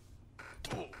have.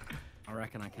 I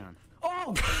reckon I can.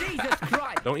 Oh, Jesus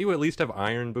Christ! Don't you at least have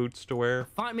iron boots to wear?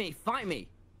 Fight me!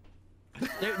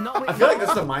 Dude, I feel like this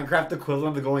is the Minecraft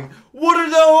equivalent of going, what are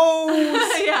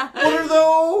those? Yeah. What are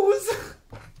those?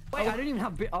 Wait, I don't even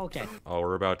have. Okay. Oh,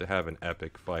 we're about to have an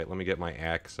epic fight. Let me get my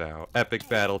axe out. Epic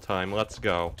battle time. Let's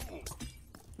go.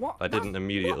 What? I didn't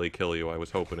immediately kill you. I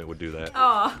was hoping it would do that.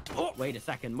 Oh, wait a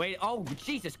second. Wait. Oh,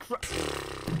 Jesus Christ.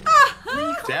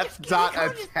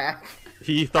 Death.attack.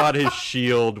 He thought his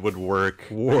shield would work.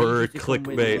 War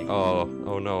clickbait.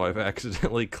 Oh no, I've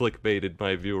accidentally clickbaited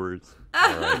my viewers.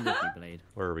 Alright.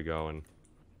 Where are we going?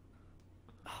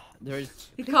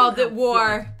 He called it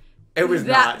war. It was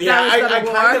That- not. Yeah, that was I not a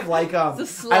kind war. of like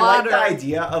It's a I like the slaughter.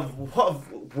 idea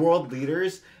of world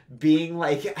leaders being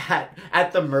like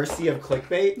at the mercy of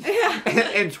clickbait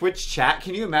and Twitch chat.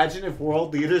 Can you imagine if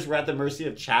world leaders were at the mercy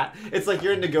of chat? It's like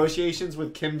you're in negotiations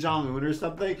with Kim Jong-un or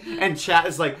something, and chat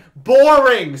is like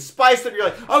boring, spice up. You're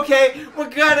like, okay, we're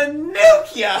gonna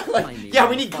nuke ya. Like, yeah,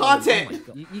 we need content.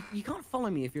 You can't follow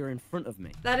me if you're in front of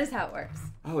me. That is how it works.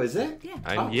 Oh, is it?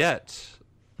 Yeah.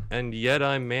 And yet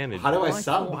I managed. How do I thought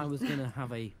sub? I was gonna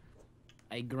have a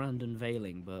grand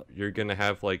unveiling, but You're gonna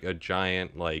have like a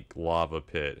giant like lava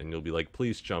pit, and you'll be like,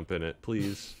 "Please jump in it,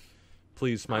 please,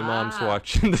 please." My mom's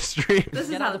watching the stream. This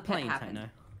is get how out the of the plane, pit happened. Techno.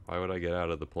 Why would I get out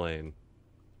of the plane?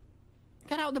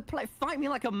 Get out of the plane. Fight me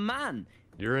like a man.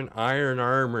 You're in iron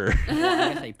armor. Well,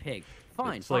 I guess a pig.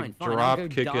 Fine, It's fine, like fine. I'll drop go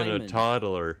kicking a diamond.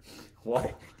 toddler.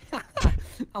 What?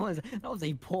 that was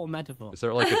a poor metaphor. Is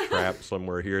there like a trap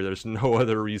somewhere here? There's no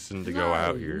other reason to go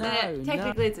out here.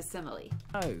 Technically, it's a simile.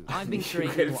 No, I've been You were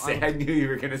creating. gonna say, I knew you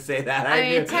were gonna say that. I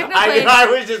mean, I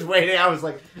technically- was just waiting. I was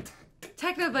like,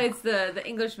 Technoblade's the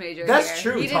English major. that's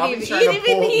here. true. He didn't Tommy's even, trying to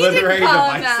pull literary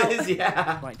call him out. devices.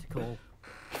 Yeah. Right to call.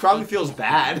 Probably feels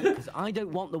bad. Because I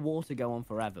don't want the war to go on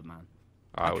forever, man.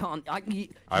 I can't.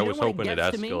 I was hoping it'd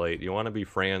gets to me? escalate. You want to be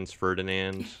Franz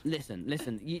Ferdinand? Listen.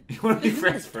 You want to be isn't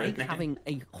friends it for fake it? having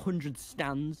 100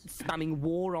 stands spamming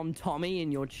war on Tommy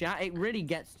in your chat? It really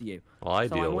gets to you. Well, I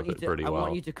So deal want with you it pretty I well.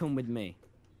 want you to come with me.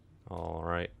 All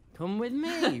right. Come with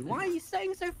me. Why are you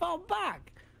staying so far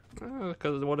back?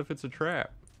 Because what if it's a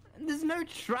trap? There's no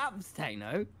traps,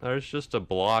 Techno. There's just a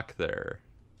block there.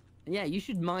 Yeah, you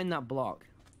should mine that block.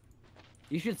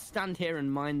 You should stand here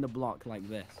and mine the block like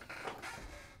this.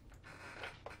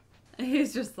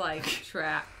 He's just like,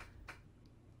 trap.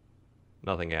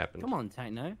 Nothing happened. Come on,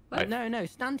 Techno. What? No,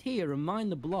 stand here and mine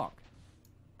the block.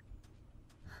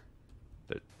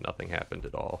 Nothing happened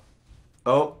at all.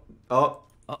 Oh.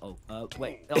 Uh-oh.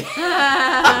 Wait. Get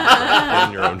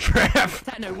in your own trap.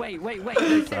 Techno, wait. No,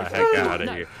 Get the heck out of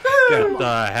here. Get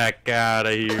the heck out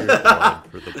of here.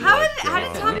 How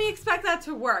did Tommy expect that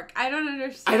to work? I don't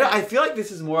understand. I feel like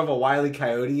this is more of a Wile E.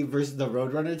 Coyote versus the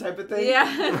Roadrunner type of thing.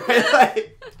 Yeah. Right?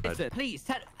 Like, Listen, please,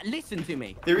 listen to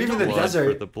me. they're even in the Blood for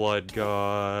desert. the blood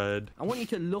god. I want you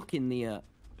to look in the...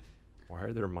 Why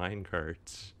are there mine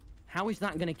carts? How is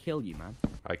that going to kill you, man?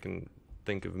 I can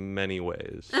think of many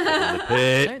ways. In the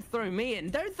pit. Don't throw me in.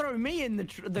 Don't throw me in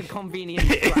the convenience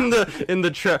trap. in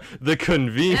the trap. The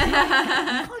convenience. You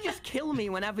can't just kill me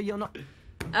whenever you're not...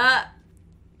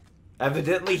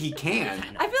 Evidently, he can.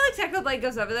 I feel like Technoblade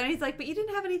goes over there and he's like, but you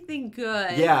didn't have anything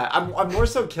good. Yeah, I'm more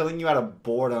so killing you out of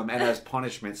boredom and as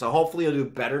punishment. So hopefully you'll do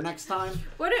better next time.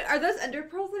 What are those ender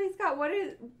pearls that he's got?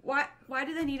 Why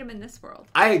do they need them in this world?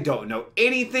 I don't know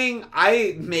anything.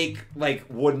 I make like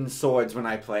wooden swords when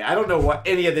I play. I don't know what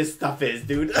any of this stuff is,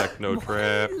 dude. Techno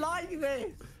trap. like this?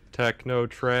 Techno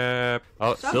trap.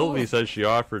 Oh, Sylvie says she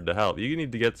offered to help. You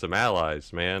need to get some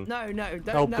allies, man. No,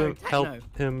 don't Help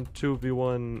him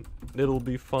 2v1. It'll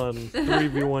be fun.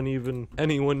 3v1 even.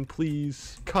 Anyone,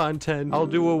 please. Content. I'll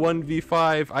do a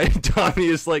 1v5. Tommy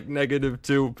is like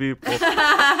 -2 people.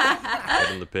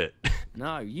 Get in the pit.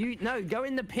 No, go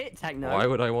in the pit, Techno. Why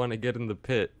would I want to get in the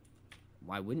pit?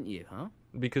 Why wouldn't you, huh?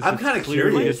 Because I'm kind of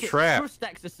curious. Trap. Trust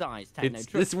exercise, Techno.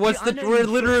 We're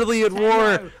literally at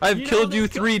war. I've killed you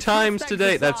 3 times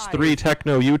today. That's 3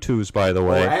 Techno U2s, by the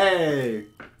way. Hey.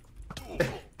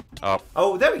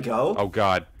 Oh, there we go. Oh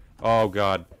god. Oh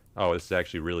god. Oh, this is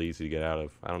actually really easy to get out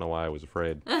of. I don't know why I was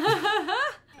afraid.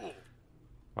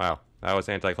 Wow, that was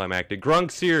anticlimactic.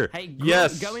 Grunk's here. Hey,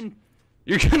 yes. Go in.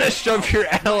 You're gonna shove your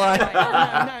ally.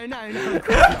 No. Nice.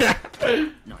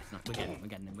 We're getting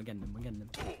them.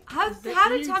 How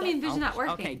did Tommy envision that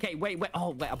working? Okay, wait.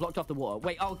 Oh, wait, I blocked off the water.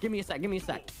 Wait, give me a sec.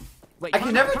 Wait, I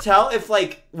can never tell if,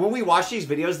 like, when we watch these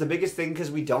videos, the biggest thing, because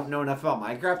we don't know enough about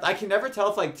Minecraft, I can never tell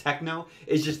if, like, Techno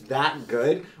is just that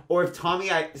good, or if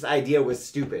Tommy's idea was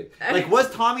stupid. Like,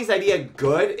 was Tommy's idea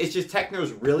good? It's just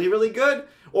Techno's really, really good?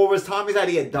 Or was Tommy's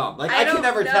idea dumb? Like, I can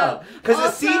never tell.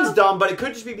 Because it seems dumb, but it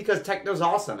could just be because Techno's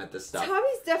awesome at this stuff.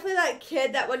 Tommy's definitely that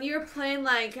kid that when you were playing,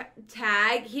 like,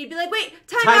 tag, he'd be like, wait,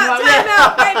 time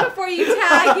out, right before you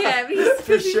tag him.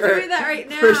 He's doing that right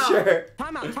now. For sure.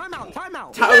 Time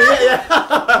out.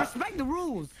 Respect the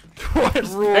rules. What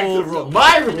rules?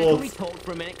 My rules. Can we talk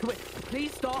for a minute?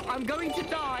 Please stop. I'm going to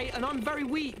die, and I'm very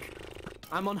weak.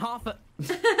 I'm on half a...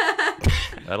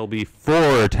 That'll be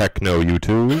 4 Techno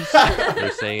U2s. They're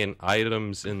saying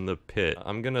items in the pit.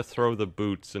 I'm gonna throw the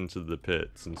boots into the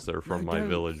pit since they're from my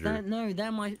villager. No,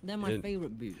 they're my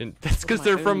favorite boots. That's because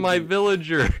they're from my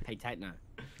villager. Hey, Techno.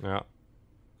 Yeah.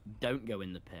 Don't go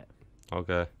in the pit.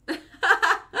 Okay.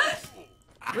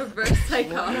 Reverse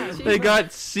psychology. They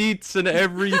got seats and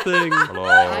everything. Hello.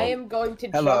 I am going to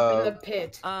jump in the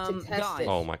pit to test it.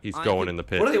 Oh my, he's going in the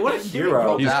pit. What a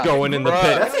hero. He's going in the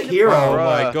pit. That's a hero. Oh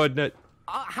my goodness.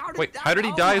 Wait, how did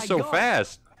he die so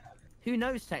fast? Who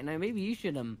knows, Techno? Maybe you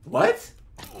should What?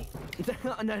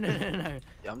 No. Yeah,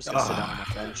 I'm just gonna sit down on my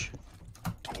bench.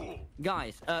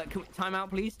 Guys, time out,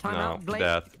 please. Time out. Blake.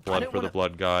 Death. Blood for the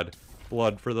blood god.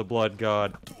 Blood for the blood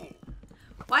god.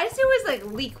 Why does he always, like,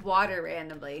 leak water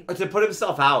randomly? To put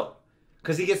himself out.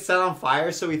 Because he gets set on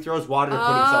fire, so he throws water to put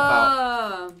himself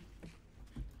out.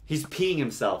 He's peeing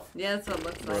himself. Yeah, that's what it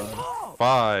looks like.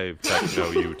 5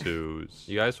 Techno U2s.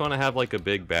 You guys want to have like a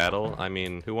big battle? I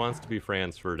mean, who wants to be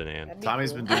Franz Ferdinand?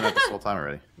 Tommy's been doing that this whole time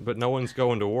already. But no one's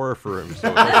going to war for him,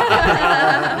 so...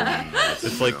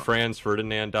 It's like Franz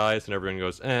Ferdinand dies and everyone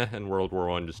goes, and World War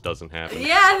I just doesn't happen.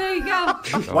 Yeah, there you go.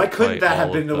 Why couldn't that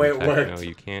have been the way it worked? No,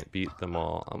 you can't beat them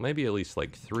all. Maybe at least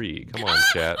like 3. Come on,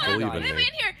 chat. Believe in me.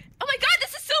 Oh my god,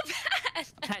 this is so bad!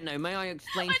 Techno, may I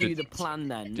explain to you the plan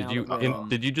then?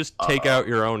 Did you just take out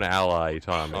your own ally,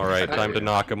 Tom? Alright, time to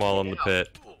knock them all in the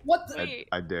pit. What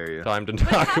I dare you. Time to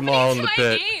knock them all in the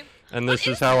pit. And this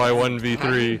is how I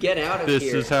 1v3. Get out of this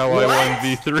here. is how I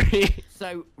 1v3.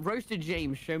 So, Roasted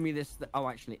James showed me this. Oh,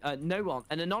 actually, no one.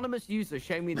 An anonymous user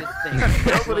showed me this thing.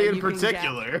 Nobody in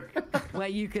particular. Where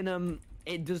you can,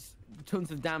 it does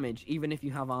tons of damage even if you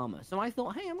have armor. So I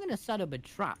thought, hey, I'm gonna set up a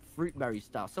trap, fruitberry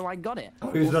style. So I got it. Oh,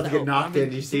 he was about to get knocked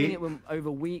in. You see? Doing it over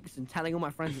weeks and telling all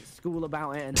my friends at school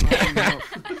about it. And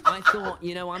I thought,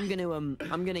 you know, I'm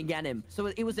gonna get him. So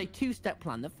it was a 2-step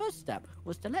plan. The first step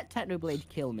was to let Technoblade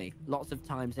kill me lots of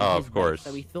times. In his of course.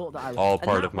 Base, so he thought that I was all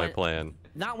part of my plan.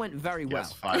 That went very well.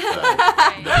 Yes, 5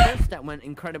 The first step went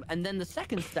incredible, and then the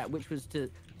second step, which was to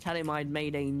tell him I'd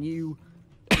made a new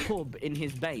pub in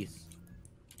his base.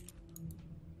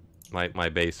 My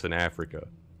base in Africa.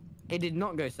 It did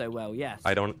not go so well. Yes.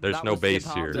 There's no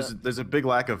base here. There's a big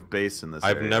lack of base in this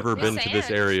area. I've never been to this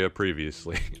area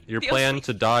previously. Your plan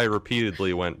to die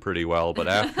repeatedly went pretty well, but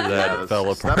after that it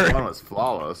fell apart. Step 1 was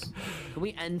flawless. Can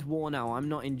we end war now? I'm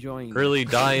not enjoying it. Really,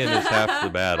 dying is half the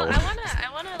battle. I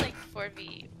wanna like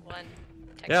 4v1.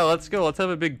 Yeah, let's go. Let's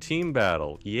have a big team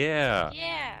battle. Yeah.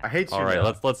 Yeah. I hate you. All right,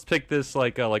 let's pick this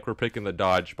like we're picking the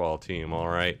dodgeball team. All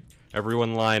right,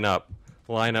 everyone line up.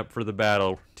 Line up for the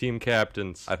battle. Team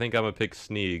captains. I think I'm gonna pick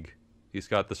Sneeg. He's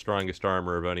got the strongest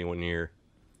armor of anyone here.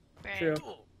 True.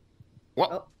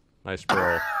 What? Nice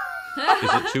bro.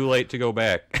 Is it too late to go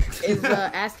back? Is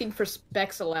asking for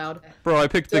specs allowed? Bro, I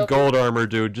picked the gold armor,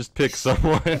 dude. Just pick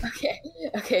someone.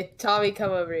 Okay, Tommy,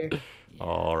 come over here.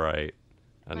 All right.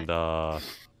 And I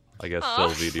guess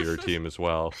Sylvie to your team as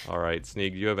well. All right,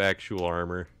 Sneeg, you have actual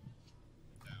armor.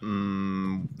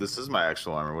 This is my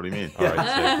actual armor. What do you mean? All right,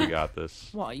 Steph, we got this.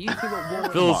 What, you two at war?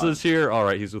 Phyllis is here. All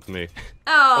right, he's with me.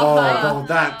 Oh,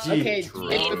 that Okay, G. it's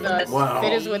with us. Wow.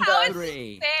 It is with How us. is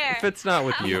this fair? If it's not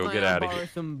with you, get out of here.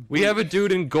 We have a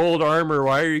dude in gold armor.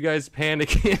 Why are you guys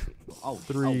panicking?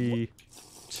 3,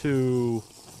 2,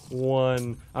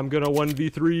 1. I'm gonna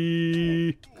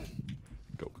 1v3.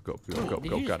 Go.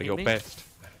 Gotta go fast.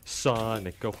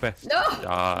 Sonic, go fast. No.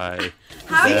 Die.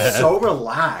 He's so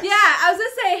relaxed. Yeah, I was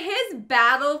gonna say his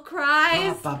battle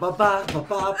cries.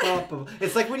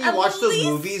 It's like when you watch those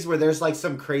movies where there's like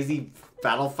some crazy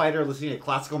battle fighter listening to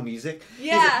classical music.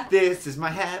 Yeah. He's like, this is my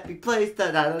happy place.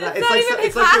 Da, da, da, da. It's not even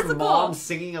it's like your classical. mom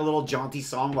singing a little jaunty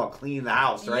song while cleaning the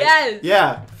house, right? Yes.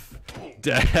 Yeah.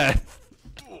 Death.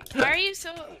 Why are you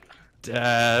so?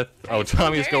 Death. Oh,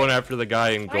 Tommy's going after the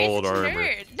guy in gold armor.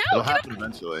 Nerd? No, It'll happen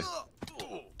eventually.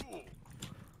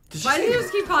 Why do you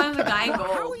just keep calling the guy in gold?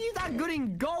 How are you that good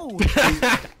in gold? Time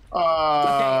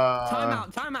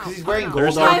out. He's wearing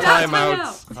There's gold no armor.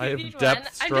 timeouts. I have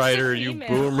Depth Strider, you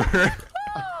boomer.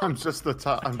 I'm just a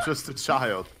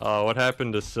child. Oh, what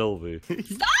happened to Sylvie?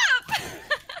 Stop!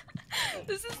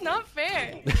 This is not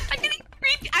fair. I'm getting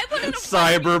creepy. I wanted to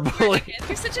Cyberbully.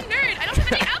 You're such a nerd. I don't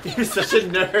have any apples. You're such a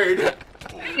nerd.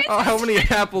 Oh, how many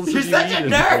apples You're did you such eat a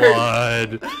in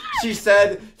nerd. blood? She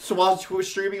said, so while she was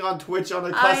streaming on Twitch on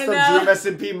a custom know.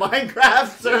 Zoom SMP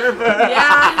Minecraft server.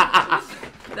 Yeah.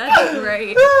 That's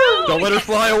great. Don't let her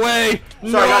fly away.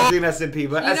 Sorry, No. not Zoom SMP,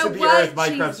 but You know SMP what? Earth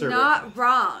Minecraft She's server. not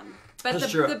wrong. But That's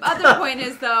the true. other point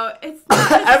is, though, it's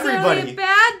not necessarily Everybody. a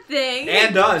bad thing.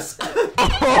 And us.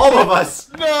 All of us.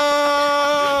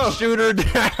 No! Shoot her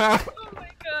down.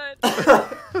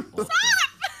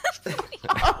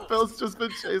 Phil's just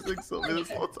been chasing Sylvie this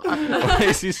whole time. Why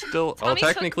is he still? Oh, Tommy took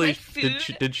technically, my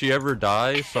did she ever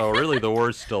die? So really, the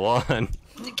war's still on.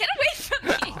 Get away from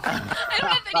me! I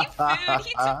don't have any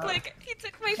food. He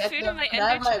took my food and my Can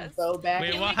I have ender my chest. bow back?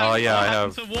 Wait, what Oh yeah, I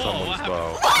have happened to War? someone's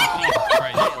bow.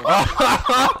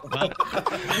 Well,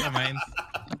 never mind.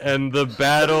 And the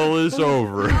battle is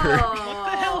over. What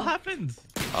the hell happened?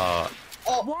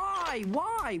 Why?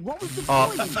 What was the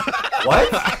Oh. point?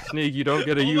 What? Sneak, you don't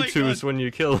get a Oh my U-2 when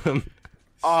you kill him.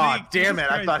 Oh, Sneak, damn it. I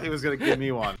Christ. thought he was going to give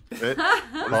me one. What is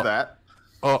that?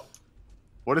 Oh,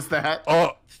 What is that?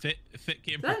 oh, Fit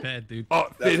came prepared, dude. oh!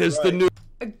 It is the new.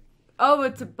 Oh,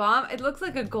 it's a bomb. It looks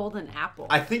like a golden apple.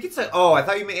 I think it's a. Oh, I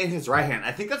thought you meant in his right hand.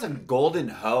 I think that's a golden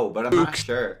hoe, but I'm not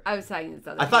sure. I was talking this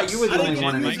other. I thought you were the I only don't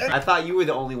one in. get it. I thought you were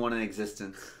the only one in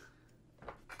existence.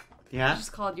 You Yeah.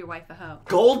 just called your wife a hoe.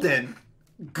 Golden.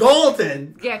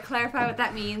 Golden. Yeah, clarify what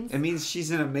that means. It means she's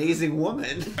an amazing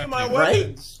woman. My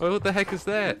Right? Oh, what the heck is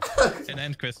that? An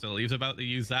end crystal. He was about to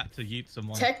use that to yeet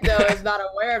someone. Techno is not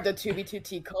aware of the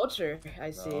 2v2T culture.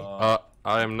 I see.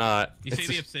 I am not. You see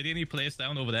the obsidian he placed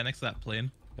down over there next to that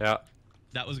plane? Yeah.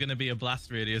 That was going to be a blast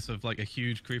radius of like a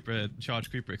huge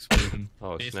charged creeper explosion.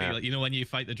 Oh, Basically, snap. like, you know when you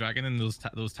fight the dragon and those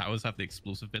towers have the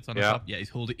explosive bits on the Yeah. top? Yeah,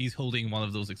 he's holding one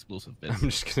of those explosive bits. I'm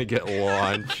just gonna get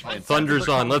launched. Thunder's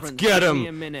the on. Let's conference. get Give me a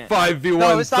him. minute. 5v1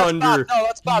 No, it's not Thunder. bad. No,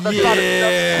 that's bad. That's bad.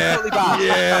 Yeah. That's totally bad.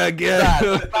 Yeah, get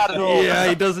him. It's bad at all. Yeah,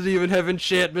 he doesn't even have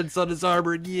enchantments on his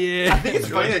armor. Yeah. I think it's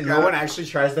funny that no one actually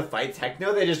tries to fight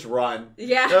Techno. They just run.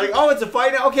 Yeah. They're like, oh, it's a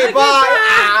fight now. Okay, Okay, bye.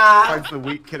 Ah. Fights the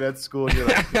weak kid at school, and you're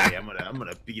like, hey, I'm gonna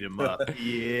beat him up.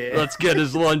 Yeah. Let's get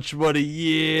his lunch money.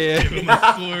 Yeah. Give him a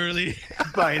squirrely.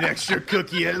 Buy an extra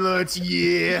cookie at lunch.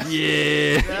 Yeah.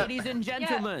 Yeah. Ladies and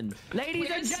gentlemen. Ladies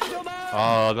and gentlemen.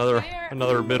 Oh,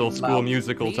 another middle school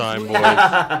musical time,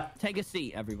 boys. Take a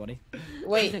seat, everybody.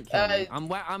 Wait, Don't kill me.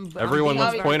 I'm Everyone, being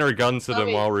let's very- point our guns at him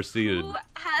Tommy. while we're seated. Who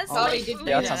has Oh, my wait, food?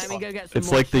 yeah, let me go get some It's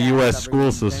more like the shares, U.S. school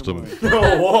everyone, system. don't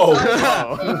worry. Whoa.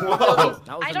 That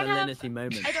I was don't a have- Linus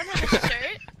moment. I don't have a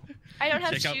shirt. I don't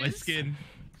have Check out my shoes. skin.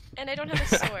 And I don't have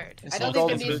a sword. I don't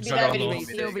think it needs to be that Sylvie,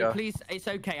 easy. Sylvie, please, it's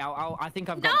okay. I think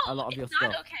I've No, got a lot of your it's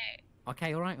stuff. not okay.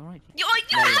 Okay, all right. You No,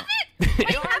 have it! Why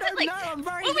you I have it don't like know. I'm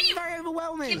very, What were you- very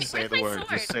overwhelming. Give Say me the my word. sword.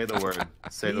 Just say the word.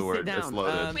 Say the Please word. sit It's down.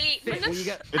 loaded. Wait, Fit, will you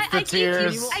get- It's the I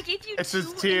tears. gave you It's two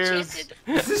just tears. enchanted-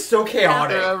 This is so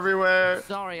chaotic. They're everywhere.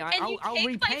 Sorry, And you I'll take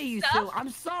repay my you stuff? still. I'm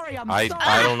sorry. I'm I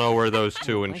sorry. don't know where those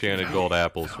two enchanted gold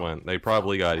apples went. They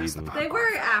probably got eaten. They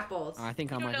were apples. I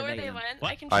think I I don't might know have where they eaten. went.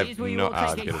 I can I've Please, will you no. all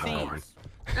I'll take get a it out. seat?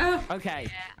 Oh. Okay.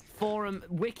 Forum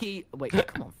wiki. Wait,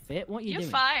 come on, Fit. What are you You're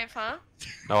doing? 5, huh?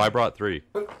 No, I brought 3.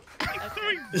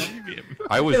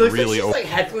 I It was looks really like she's like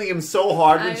heckling him so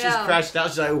hard when I she's know. crashed out.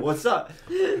 She's like, "What's up?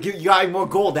 You got any more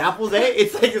gold apples, eh?"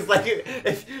 It's like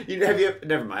if you have you.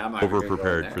 Never mind. I'm not over gonna go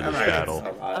prepared there. for I'm this not gonna battle.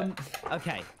 talk about it.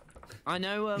 Okay. I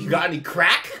know. You got any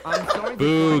crack? I'm sorry.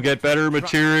 Boo! Get better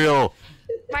material.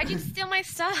 Why'd you steal my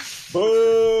stuff?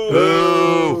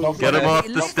 Boo! Get him off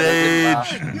the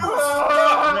stage!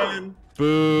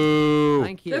 Boo!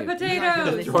 Thank you. The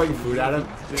potatoes. Throwing food at him.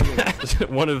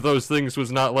 One of those things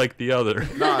was not like the other.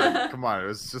 Nah, come on. It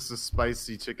was just a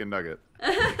spicy chicken nugget.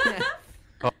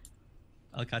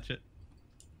 I'll catch it.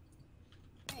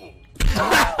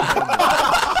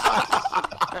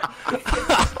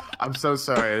 I'm so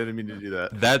sorry. I didn't mean to do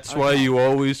that. That's why you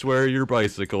always wear your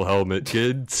bicycle helmet,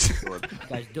 kids. You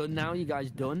guys done now? You guys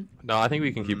done? No, I think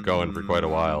we can keep going for quite a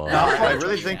while. No, I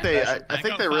really think they. I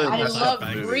think they really. I messed up love the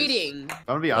movies. reading. I'm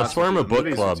gonna be Let's honest. form a with you, the book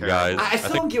movies were club, terrible. guys. I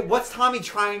still don't get what's Tommy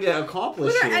trying to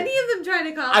accomplish What are here. any of them trying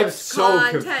to accomplish? I'm so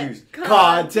Content.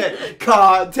 confused.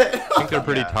 Content. I think they're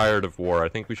pretty tired of war. I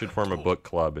think we should form a book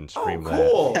club and stream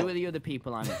cool. Who are the other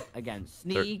people I'm against?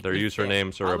 that. Sneak. Their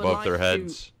usernames are I would above like their to-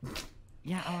 heads.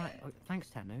 Yeah, alright. Thanks,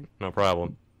 Techno. No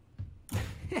problem.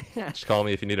 Just call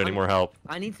me if you need any more help.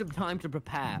 I need some time to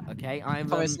prepare, okay? I'm.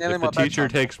 If the teacher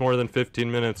takes more than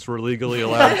 15 minutes, we're legally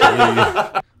allowed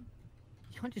to leave.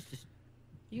 You can't just.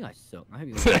 You guys suck. I hope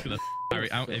you.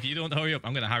 If you don't hurry up,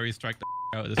 I'm gonna Harry strike the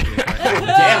out of this place right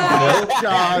now. Damn,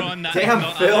 Phil. Everyone that is Damn,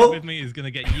 not Phil. with me is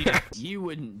gonna get yeeted. You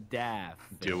wouldn't dare.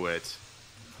 Do it.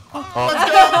 You guys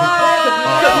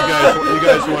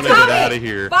want to get out of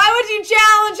here. Why would you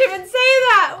challenge him and say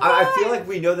that? I feel like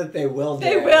we know that they will.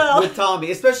 They there will. with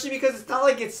Tommy, especially because it's not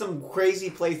like it's some crazy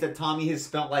place that Tommy has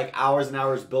spent like hours and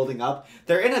hours building up.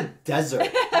 They're in a desert,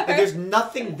 and there's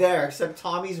nothing there except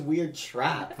Tommy's weird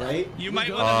trap, right? You might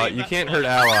want to. You can't hurt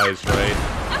allies, right?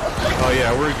 Oh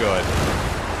yeah, we're good.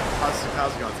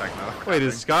 How's it going, Techno? Wait,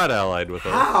 is Scott allied with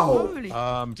us? How?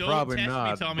 Don't Probably test me,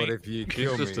 not. Tommy. But if you He's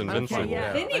kill just me, invincible.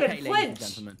 Yeah. They didn't even Ladies flinch. and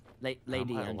gentlemen.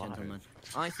 Lady and gentlemen.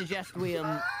 I suggest we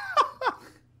Are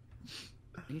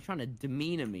you trying to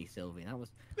demeanor me, Sylvie? That was.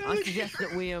 I suggest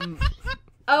that we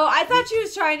Oh, I thought she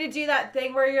was trying to do that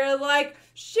thing where you're like,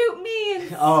 shoot me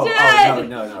instead. Oh,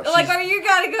 no. Like, or you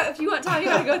gotta go, if you want Tommy, you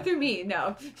gotta go through me.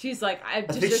 No. She's like, I I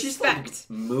think she's like disrespect.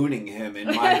 mooning him in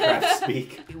Minecraft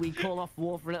speak. we call off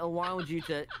war for a little while due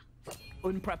to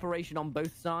unpreparation on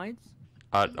both sides.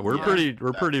 We're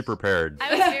pretty prepared.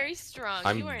 I was very strong.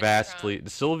 I'm You weren't vastly.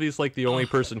 Sylvie's like the only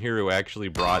person here who actually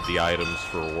brought the items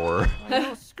for war.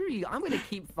 No, screw you. I'm gonna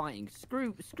keep fighting.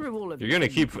 Screw all of you. You're gonna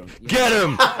keep. drunk. Get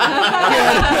him!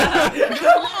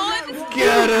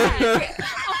 Get him!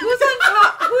 Who's on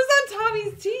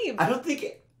Tommy's team? I don't think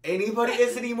anybody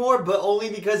is anymore, but only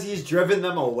because he's driven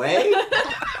them away.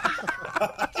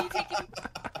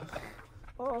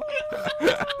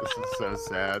 This is so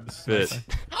sad. Fit.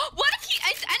 What if he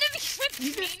is enemy with me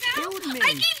now? killed me.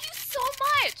 I gave you so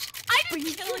much. I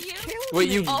didn't kill you. Wait,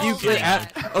 you Oh my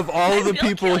of all the still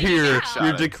people kill you here, now.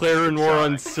 you're declaring war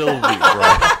on Sylvie,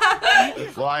 bro.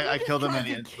 Well, I killed him and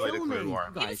he instantly declared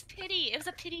war. It was pity. It was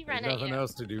a pity run there's at nothing you.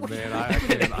 else to do, man.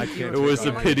 I can't. It was a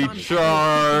take on pity it.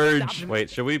 charge. Wait,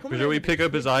 should we pick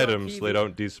up his items so they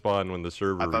don't despawn when the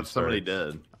server I thought somebody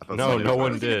restarts? did. I thought No, somebody no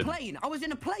did. one did. I was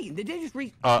in a plane. Did they just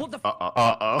reach? Uh, What the?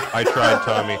 I tried,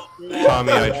 Tommy.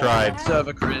 Tommy, I tried.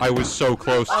 I was so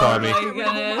close, Tommy. Oh my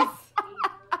goodness.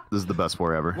 This is the best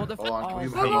war ever. What the? Hold on,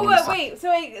 can we- Wait. So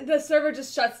the server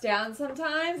just shuts down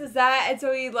sometimes? Is that, and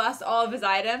so he lost all of his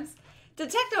items? Did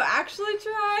Techno actually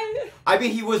try? I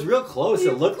mean, he was real close.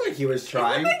 It looked like he was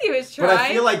trying. It looked like he was But I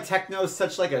trying. feel like Techno's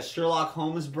such like a Sherlock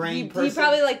Holmes brain person. He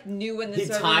probably like knew when the He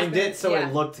server timed was it so yeah.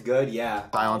 it looked good. Yeah.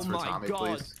 Silence for my Tommy,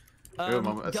 God. please. Do a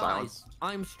moment of Guys, silence.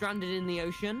 I'm stranded in the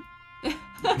ocean.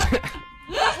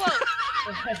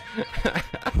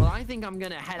 Well, I think I'm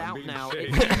gonna head out now.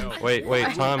 Wait,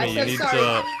 Tommy, I'm so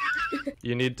sorry.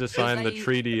 you need to sign the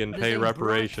treaty and pay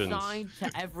reparations. There's a bright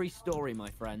side to every story, my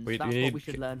friends. Wait, That's what we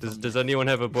should learn from does anyone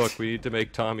have a book? We need to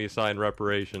make Tommy sign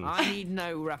reparations. I need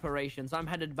no reparations. I'm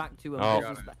headed back to Oh,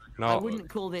 business. no. I wouldn't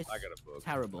call this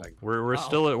terrible. We're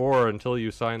still at war until you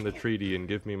sign the treaty and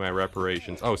give me my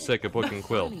reparations. Oh, sick, a book and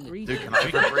quill. Dude, can I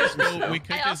have reparations? We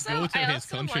could just go to his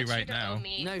country right now.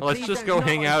 No, Let's please just don't, go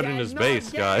hang not out in again, his not base,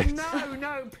 again. guys.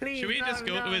 No, please. Should we just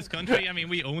go no. to his country? I mean,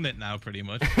 we own it now, pretty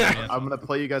much. I'm gonna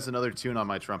play you guys another tune on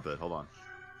my trumpet. Hold on.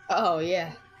 Oh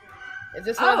yeah. Is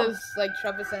this one of those like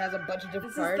trumpets that has a bunch of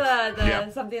different This is parts?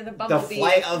 the something of the bumblebee.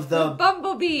 flight of the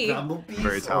bumblebee. Bumblebees.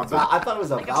 Very talented. I thought it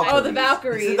was a Valkyrie. Oh, the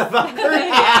Valkyries. Is it the Valkyrie?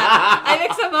 Yeah, I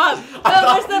mix them up.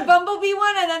 No, there's the bumblebee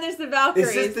one, and then there's the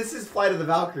Valkyries. This is Flight of the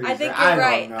Valkyries. I think right? you're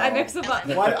right. Don't I know. mix them up.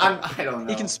 I don't know.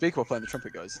 He can speak while playing the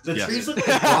trumpet, guys. The Yes. trees look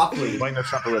like broccoli. Playing the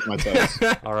trumpet with my toes.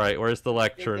 All right, where's the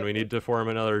lectern? We need to form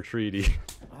another treaty.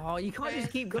 Oh, you can't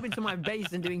just keep coming to my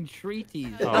base and doing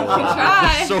treaties.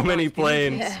 Oh, so many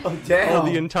planes. Oh, damn. Oh,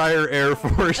 the entire Air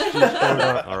Force just showed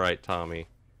up. All right, Tommy.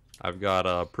 I've got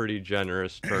a pretty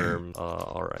generous term.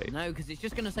 All right. No, because it's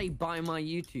just gonna say buy my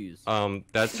U2s.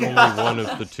 That's only one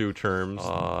of the two terms.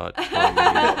 Tommy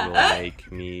will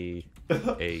make me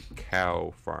a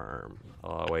cow farm.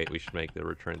 Wait, we should make the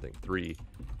return thing 3.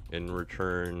 In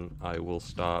return, I will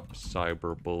stop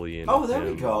cyberbullying. Oh, there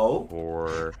we go.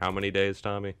 For how many days,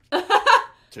 Tommy?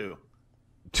 2.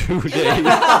 2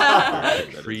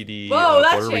 days. Treaty. Whoa,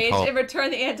 that changed. In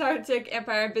return, the Antarctic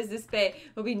Empire Business Bay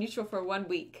will be neutral for 1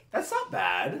 week. That's not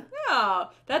bad. No,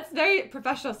 that's very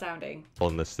professional sounding.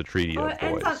 On this, the treaty Oh, of it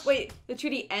ends boys. on. Wait, the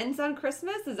treaty ends on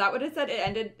Christmas? Is that what it said? It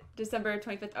ended December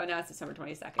 25th. Oh, now it's December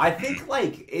 22nd. I think,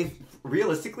 like, if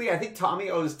realistically, I think Tommy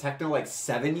owes Techno like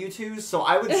 7 U2s, so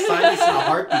I would sign this in a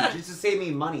heartbeat just to save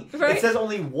me money. Right? It says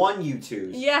only 1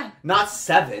 U2s. Yeah. Not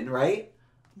 7, right?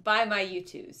 Buy my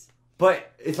U2s.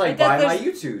 But it's like, buy my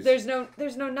U2s. There's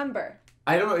no number.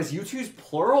 I don't know, is U2s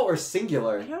plural or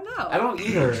singular? I don't know. I don't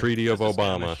either. Treaty of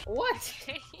Obama. What?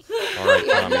 All right,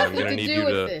 You have Tommy, I'm nothing gonna to need do you with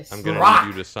to. this. I'm gonna Rock.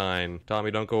 need you to sign.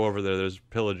 Tommy, don't go over there. There's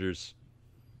pillagers.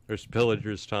 There's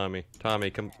pillagers, Tommy.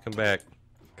 Tommy, come back.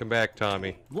 Come back,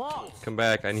 Tommy. What? Come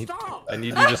back. I need Stop.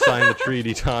 you to sign the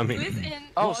treaty, Tommy.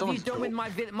 What have you done with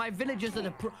my villagers that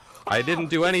are... I didn't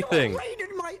do anything.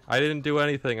 I didn't do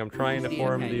anything. I'm trying to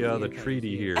form the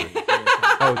treaty here.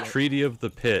 Oh, Treaty of the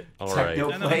Pit. All right.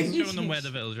 Showing them where the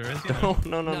villager is. You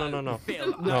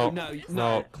know?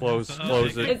 No. Close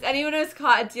it. If anyone is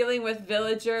caught dealing with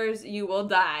villagers, you will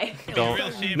die. Don't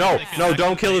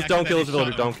kill his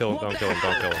villager. Don't kill him.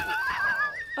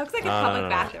 Looks like a public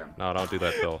bathroom. No, don't do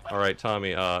that, Phil. All right,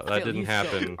 Tommy. That didn't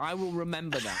happen. I will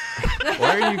remember that.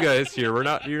 Why are you guys here?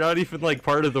 You're not even like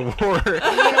part of the war.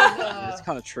 It's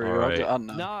kind of true. All right. I don't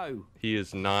know. No. He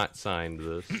has not signed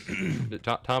this.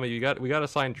 Tommy, we got to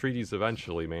sign treaties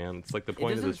eventually, man. It's like the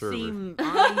point of the server.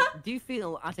 I do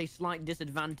feel at a slight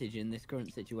disadvantage in this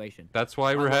current situation. That's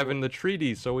why we're having the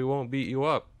treaty, so we won't beat you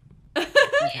up.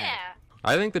 Yeah.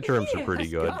 I think the terms are pretty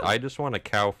good. I just want a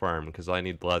cow farm because I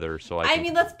need leather, so I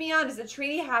mean, let's be honest. The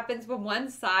treaty happens when one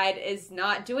side is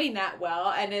not doing that well,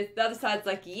 and the other side's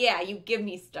like, "Yeah, you give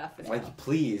me stuff." Like,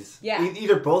 please. Yeah.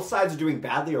 Either both sides are doing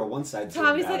badly or one side's doing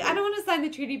Tommy's badly. like, "I don't want to sign the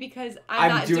treaty because I'm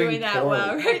not doing that poorly.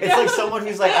 well right It's now." like someone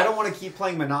who's like, "I don't want to keep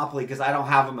playing Monopoly because I don't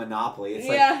have a Monopoly." It's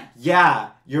Yeah. like, yeah,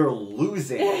 you're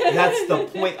losing. That's the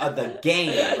point of the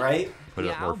game, right? Put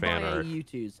up more fan art.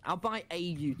 I'll buy a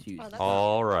U2s.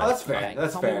 All right. Oh, that's fair.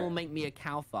 That's Tommy fair. will make me a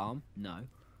cow farm. No.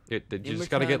 You just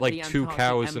gotta get like 2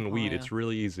 cows and wheat. Empire. It's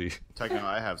really easy. Techno,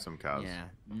 I have some cows. Yeah,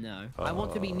 no. I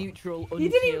want to be neutral until... He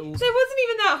didn't. There wasn't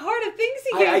even that hard of things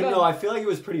he gave I him. know. I feel like it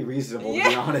was pretty reasonable, to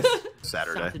be honest.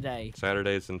 Saturday.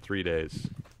 Saturday's in 3 days.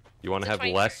 You want to have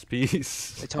 23rd. less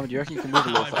peace? Hey, Tommy, do you reckon you can move a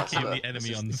little I faster? became the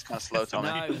enemy on It's kind of slow, Tommy.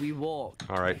 No, we walk.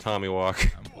 All right, Tommy,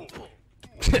 walk.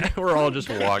 We're all just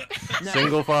walk.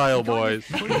 Single file, boys.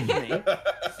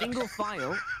 Single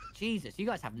file? Jesus, you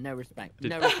guys have no respect. Did-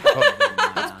 No respect.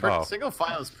 Oh. Single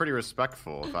file is pretty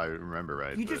respectful, if I remember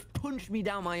right. You but- just punched me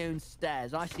down my own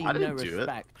stairs. I see I no didn't do it.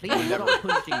 respect. Please stop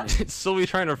punching me. Sylvie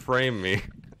trying to frame me.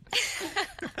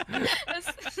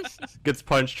 Gets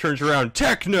punched, turns around.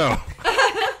 Techno.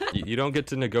 You don't get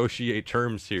to negotiate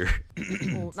terms here.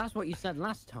 Well, that's what you said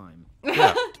last time.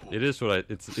 Yeah, it is what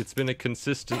it's been a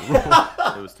consistent rule.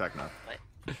 It was Techno.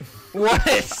 What?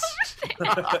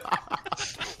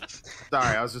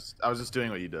 Sorry, I was just doing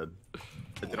what you did.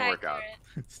 It didn't work out.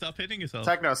 Stop hitting yourself.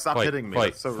 Techno, stop hitting me.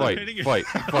 Fight, That's so fight, rude. fight.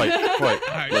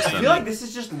 I feel like this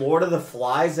is just Lord of the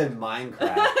Flies and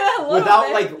Minecraft.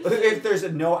 Without, like, if there's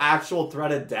no actual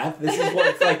threat of death, this is what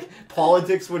it's like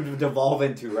politics would devolve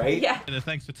into, right? Yeah.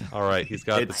 Thanks for All right, he's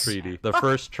got the treaty. The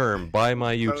first term, buy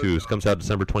my U2s, comes out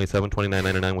December 27,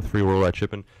 $29.99 with free worldwide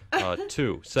shipping.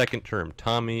 2, second term,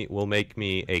 Tommy will make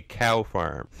me a cow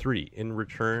farm. 3, in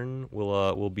return,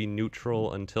 will be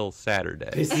neutral until Saturday.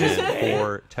 This is And bad.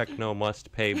 4, Techno must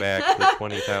pay back the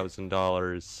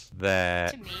 $20,000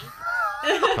 that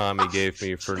Tommy gave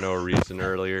me for no reason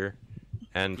earlier.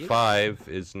 And 5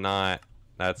 is not.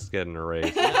 That's getting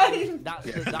erased. He You're not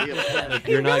really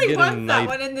getting wants that knife-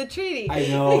 one in the treaty. I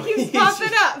know. He keeps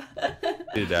popping up.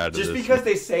 Get out of Just this because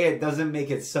they say it doesn't make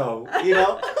it so, you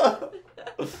know?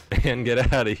 and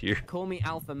get out of here. Call me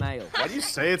alpha male. Why do you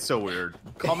say it so weird?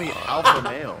 Call me alpha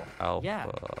male. Alpha. Yeah.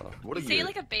 What are You say you?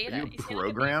 like a beta. Are you You say like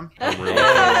a program? I'm really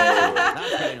That's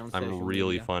going on I'm social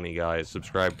really media. funny, guys.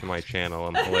 Subscribe to my channel.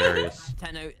 I'm hilarious.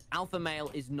 Tenno, alpha male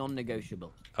is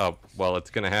non-negotiable. Oh, well, it's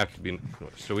gonna have to be.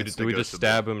 So It's do we just negotiable.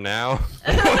 stab him now?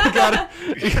 we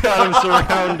got him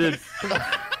surrounded.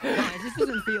 Guys, this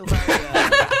doesn't feel very...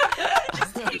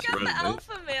 Take out the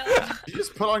alpha male. You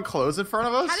just put on clothes in front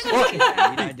of us?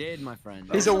 I did, my friend.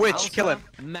 He's a witch. Alpha Kill him.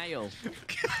 Male.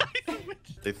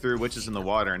 They threw witches in the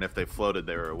water, and if they floated,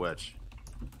 they were a witch.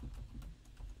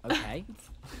 Okay.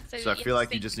 So I feel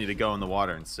like you just need to go in the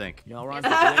water and sink. You all right?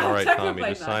 All right, Tommy,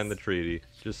 just sign the treaty.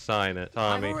 Just sign it,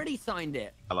 Tommy. I've already signed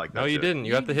it. I like that. No, you too. didn't.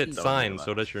 You have to hit sign,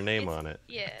 so does your name on it.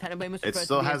 Yeah. Technoblade must It refer to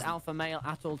still me has- as alpha male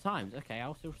at all times. Okay,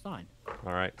 I'll still sign.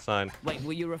 All right, sign. Wait,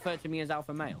 will you refer to me as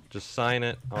alpha male? Just sign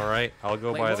it. All right, I'll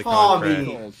go Wait, by what's the the contract.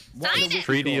 wiki called? What are the wiki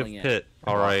Treaty of calling it? Pitt.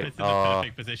 All right. It's in the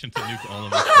perfect position to nuke all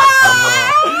of us.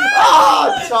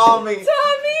 Oh, Tommy!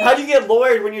 How do you get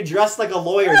lawyered when you dress like a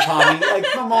lawyer, Tommy? Like,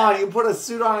 come on, you put a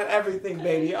suit on and everything,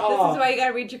 baby. Oh. This is why you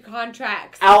gotta read your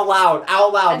contracts. Out loud,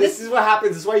 out loud. And This is what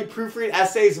happens. This is why you proofread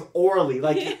essays orally.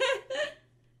 Like,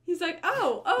 He's like,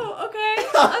 oh, okay,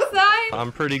 I'll sign.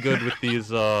 I'm pretty good with these.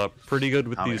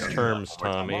 These terms,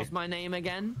 Tommy. What's my name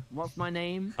again? What's my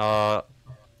name?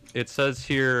 It says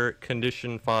here,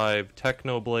 condition 5,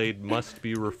 Technoblade must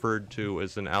be referred to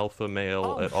as an alpha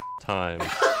male at all times.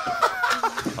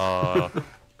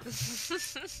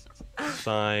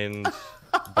 Signed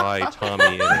by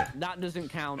Tommy in it. That doesn't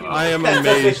count. I am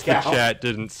amazed the chat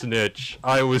didn't snitch.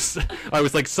 I was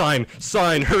like, sign,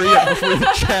 hurry up before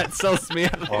the chat sells me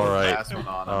out. All right.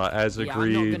 As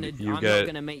agreed,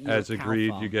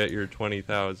 you get your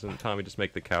 20,000. Tommy, just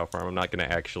make the cow farm. I'm not gonna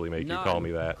actually make you call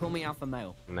me that. Call me alpha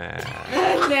male. Nah.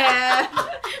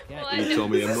 You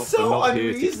told me I'm it's so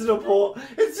unreasonable.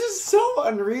 It's just so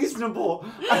unreasonable.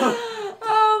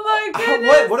 Oh my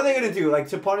goodness. What are they gonna do? Like,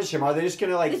 to punish him? Are they just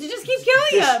gonna like? They should just keep killing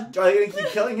him. Are they gonna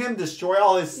keep killing him? Destroy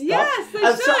all his stuff? Yes, they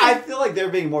So should. I feel like they're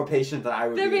being more patient than I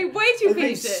would. They're be. being way too They're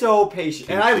being patient. so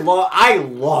patient, and I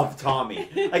love Tommy.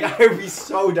 Like, I would be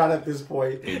so done at this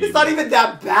point. It's not even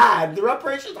that bad. The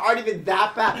reparations aren't even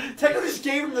that bad. Techno just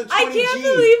gave him the 20 I can't Gs.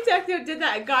 believe Techno did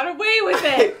that and got away with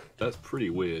it. That's pretty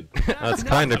weird. That's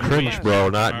kind of cringe, bro.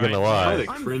 Not gonna lie.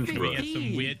 Cringe, bro. We get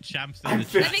some weird champs in I'm the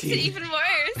 15. That makes it even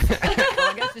worse.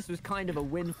 Well, I guess this was kind of a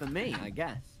win for me, I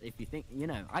guess. If you think,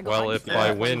 Well, if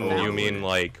by win you mean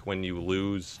like when you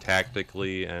lose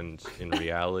tactically and in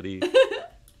reality.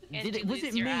 Was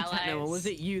it me, Techno, or was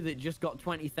it you that just got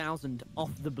 20,000 off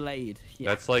the blade? Yeah.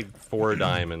 That's like 4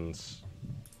 diamonds.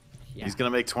 Yeah. He's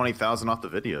gonna make 20,000 off the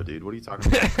video, dude. What are you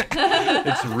talking about?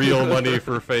 It's real money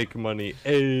for fake money.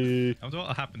 Hey. I wonder what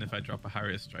will happen if I drop a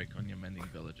Harrier strike on your mending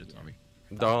villager, Tommy.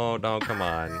 Don't, come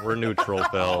on. We're neutral,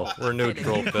 Phil. We're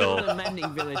neutral, Phil. The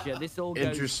mending villager. This all goes...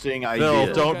 Interesting idea.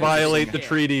 Phil, don't violate the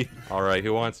treaty. All right,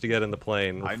 who wants to get in the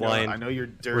plane? We're flying. I know you're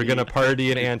dirty. We're gonna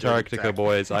party in Antarctica,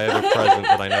 boys. I have a present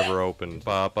that I never opened.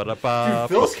 Ba-ba-da-ba.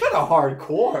 Dude, Phil's kind of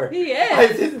hardcore. He is. I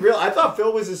didn't realize. I thought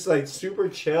Phil was just like super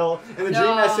chill. In the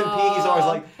Dream SMP, he's always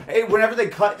like, hey, whenever they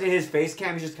cut to his face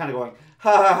cam, he's just kind of going,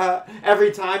 ha ha ha,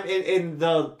 every time in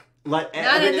the. Not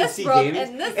in this world.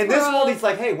 In this world, he's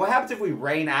like, hey, what happens if we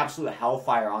rain absolute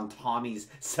hellfire on Tommy's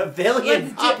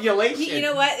civilian population? You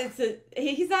know what?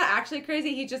 He's not actually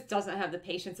crazy. He just doesn't have the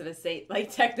patience of a saint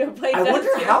like Technoblade. I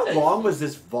wonder how long was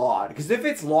this VOD? Because if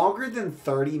it's longer than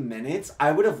 30 minutes,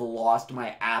 I would have lost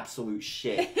my absolute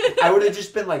shit. I would have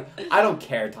just been like, I don't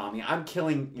care, Tommy. I'm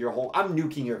killing your whole... I'm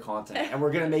nuking your content. And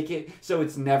we're going to make it so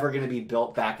it's never going to be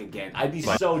built back again. I'd be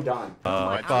so done.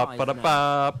 I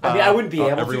mean, I wouldn't be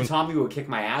able to. Tommy would kick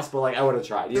my ass, but like I would have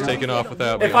tried. You know? Taking off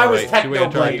without me. If I was Alright, to Technoblade.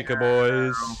 Antarctica,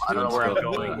 boys. I don't know where I'm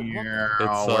going here.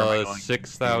 It's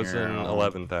 6,000,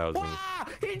 11,000.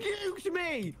 He nuked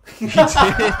me!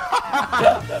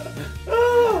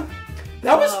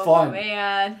 That was fun.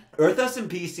 Man. Earth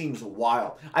SMP seems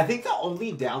wild. I think the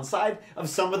only downside of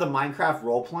some of the Minecraft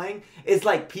role-playing is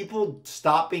like people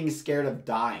stop being scared of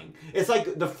dying. It's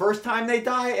like the first time they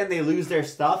die and they lose their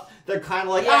stuff, they're kind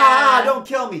of like, don't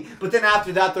kill me. But then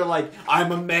after that, they're like,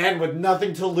 I'm a man with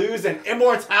nothing to lose and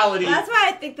immortality. That's why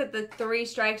I think that the 3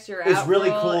 strikes you're out It's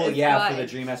really rule cool, is for the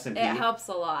Dream SMP. It helps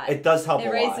a lot. It does help a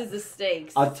lot. It raises the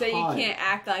stakes. A so you ton. can't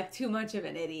act like too much of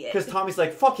an idiot. Because Tommy's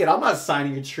like, fuck it, I'm not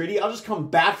signing a treaty. I'll just come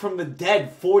back from the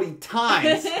dead 40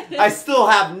 times. I still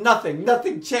have nothing.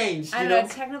 Nothing changed. I You know, know?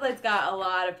 Technoblade's got a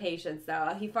lot of patience,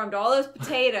 though. He farmed all those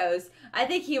potatoes. I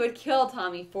think he would kill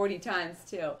Tommy 40 times,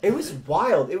 too. It was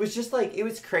wild. It was just like, it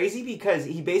was crazy because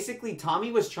he basically,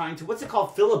 Tommy was trying to, what's it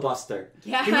called? Filibuster.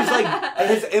 Yeah. He was like,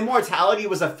 his immortality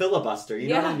was a filibuster. You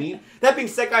know what I mean? That being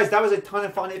said, guys, that was a ton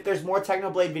of fun. If there's more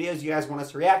Technoblade videos you guys want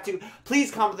us to react to, please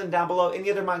comment them down below.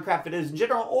 Any other Minecraft videos in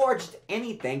general, or just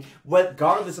anything,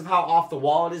 regardless of how off the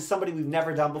wall it is, somebody we've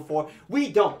never done before.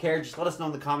 We don't care. Just let us know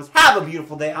in the comments. Have a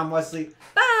beautiful day. I'm Wesley.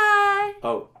 Bye.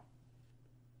 Oh.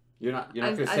 You're not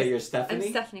going to say you're Stephanie?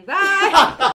 I'm Stephanie. Bye.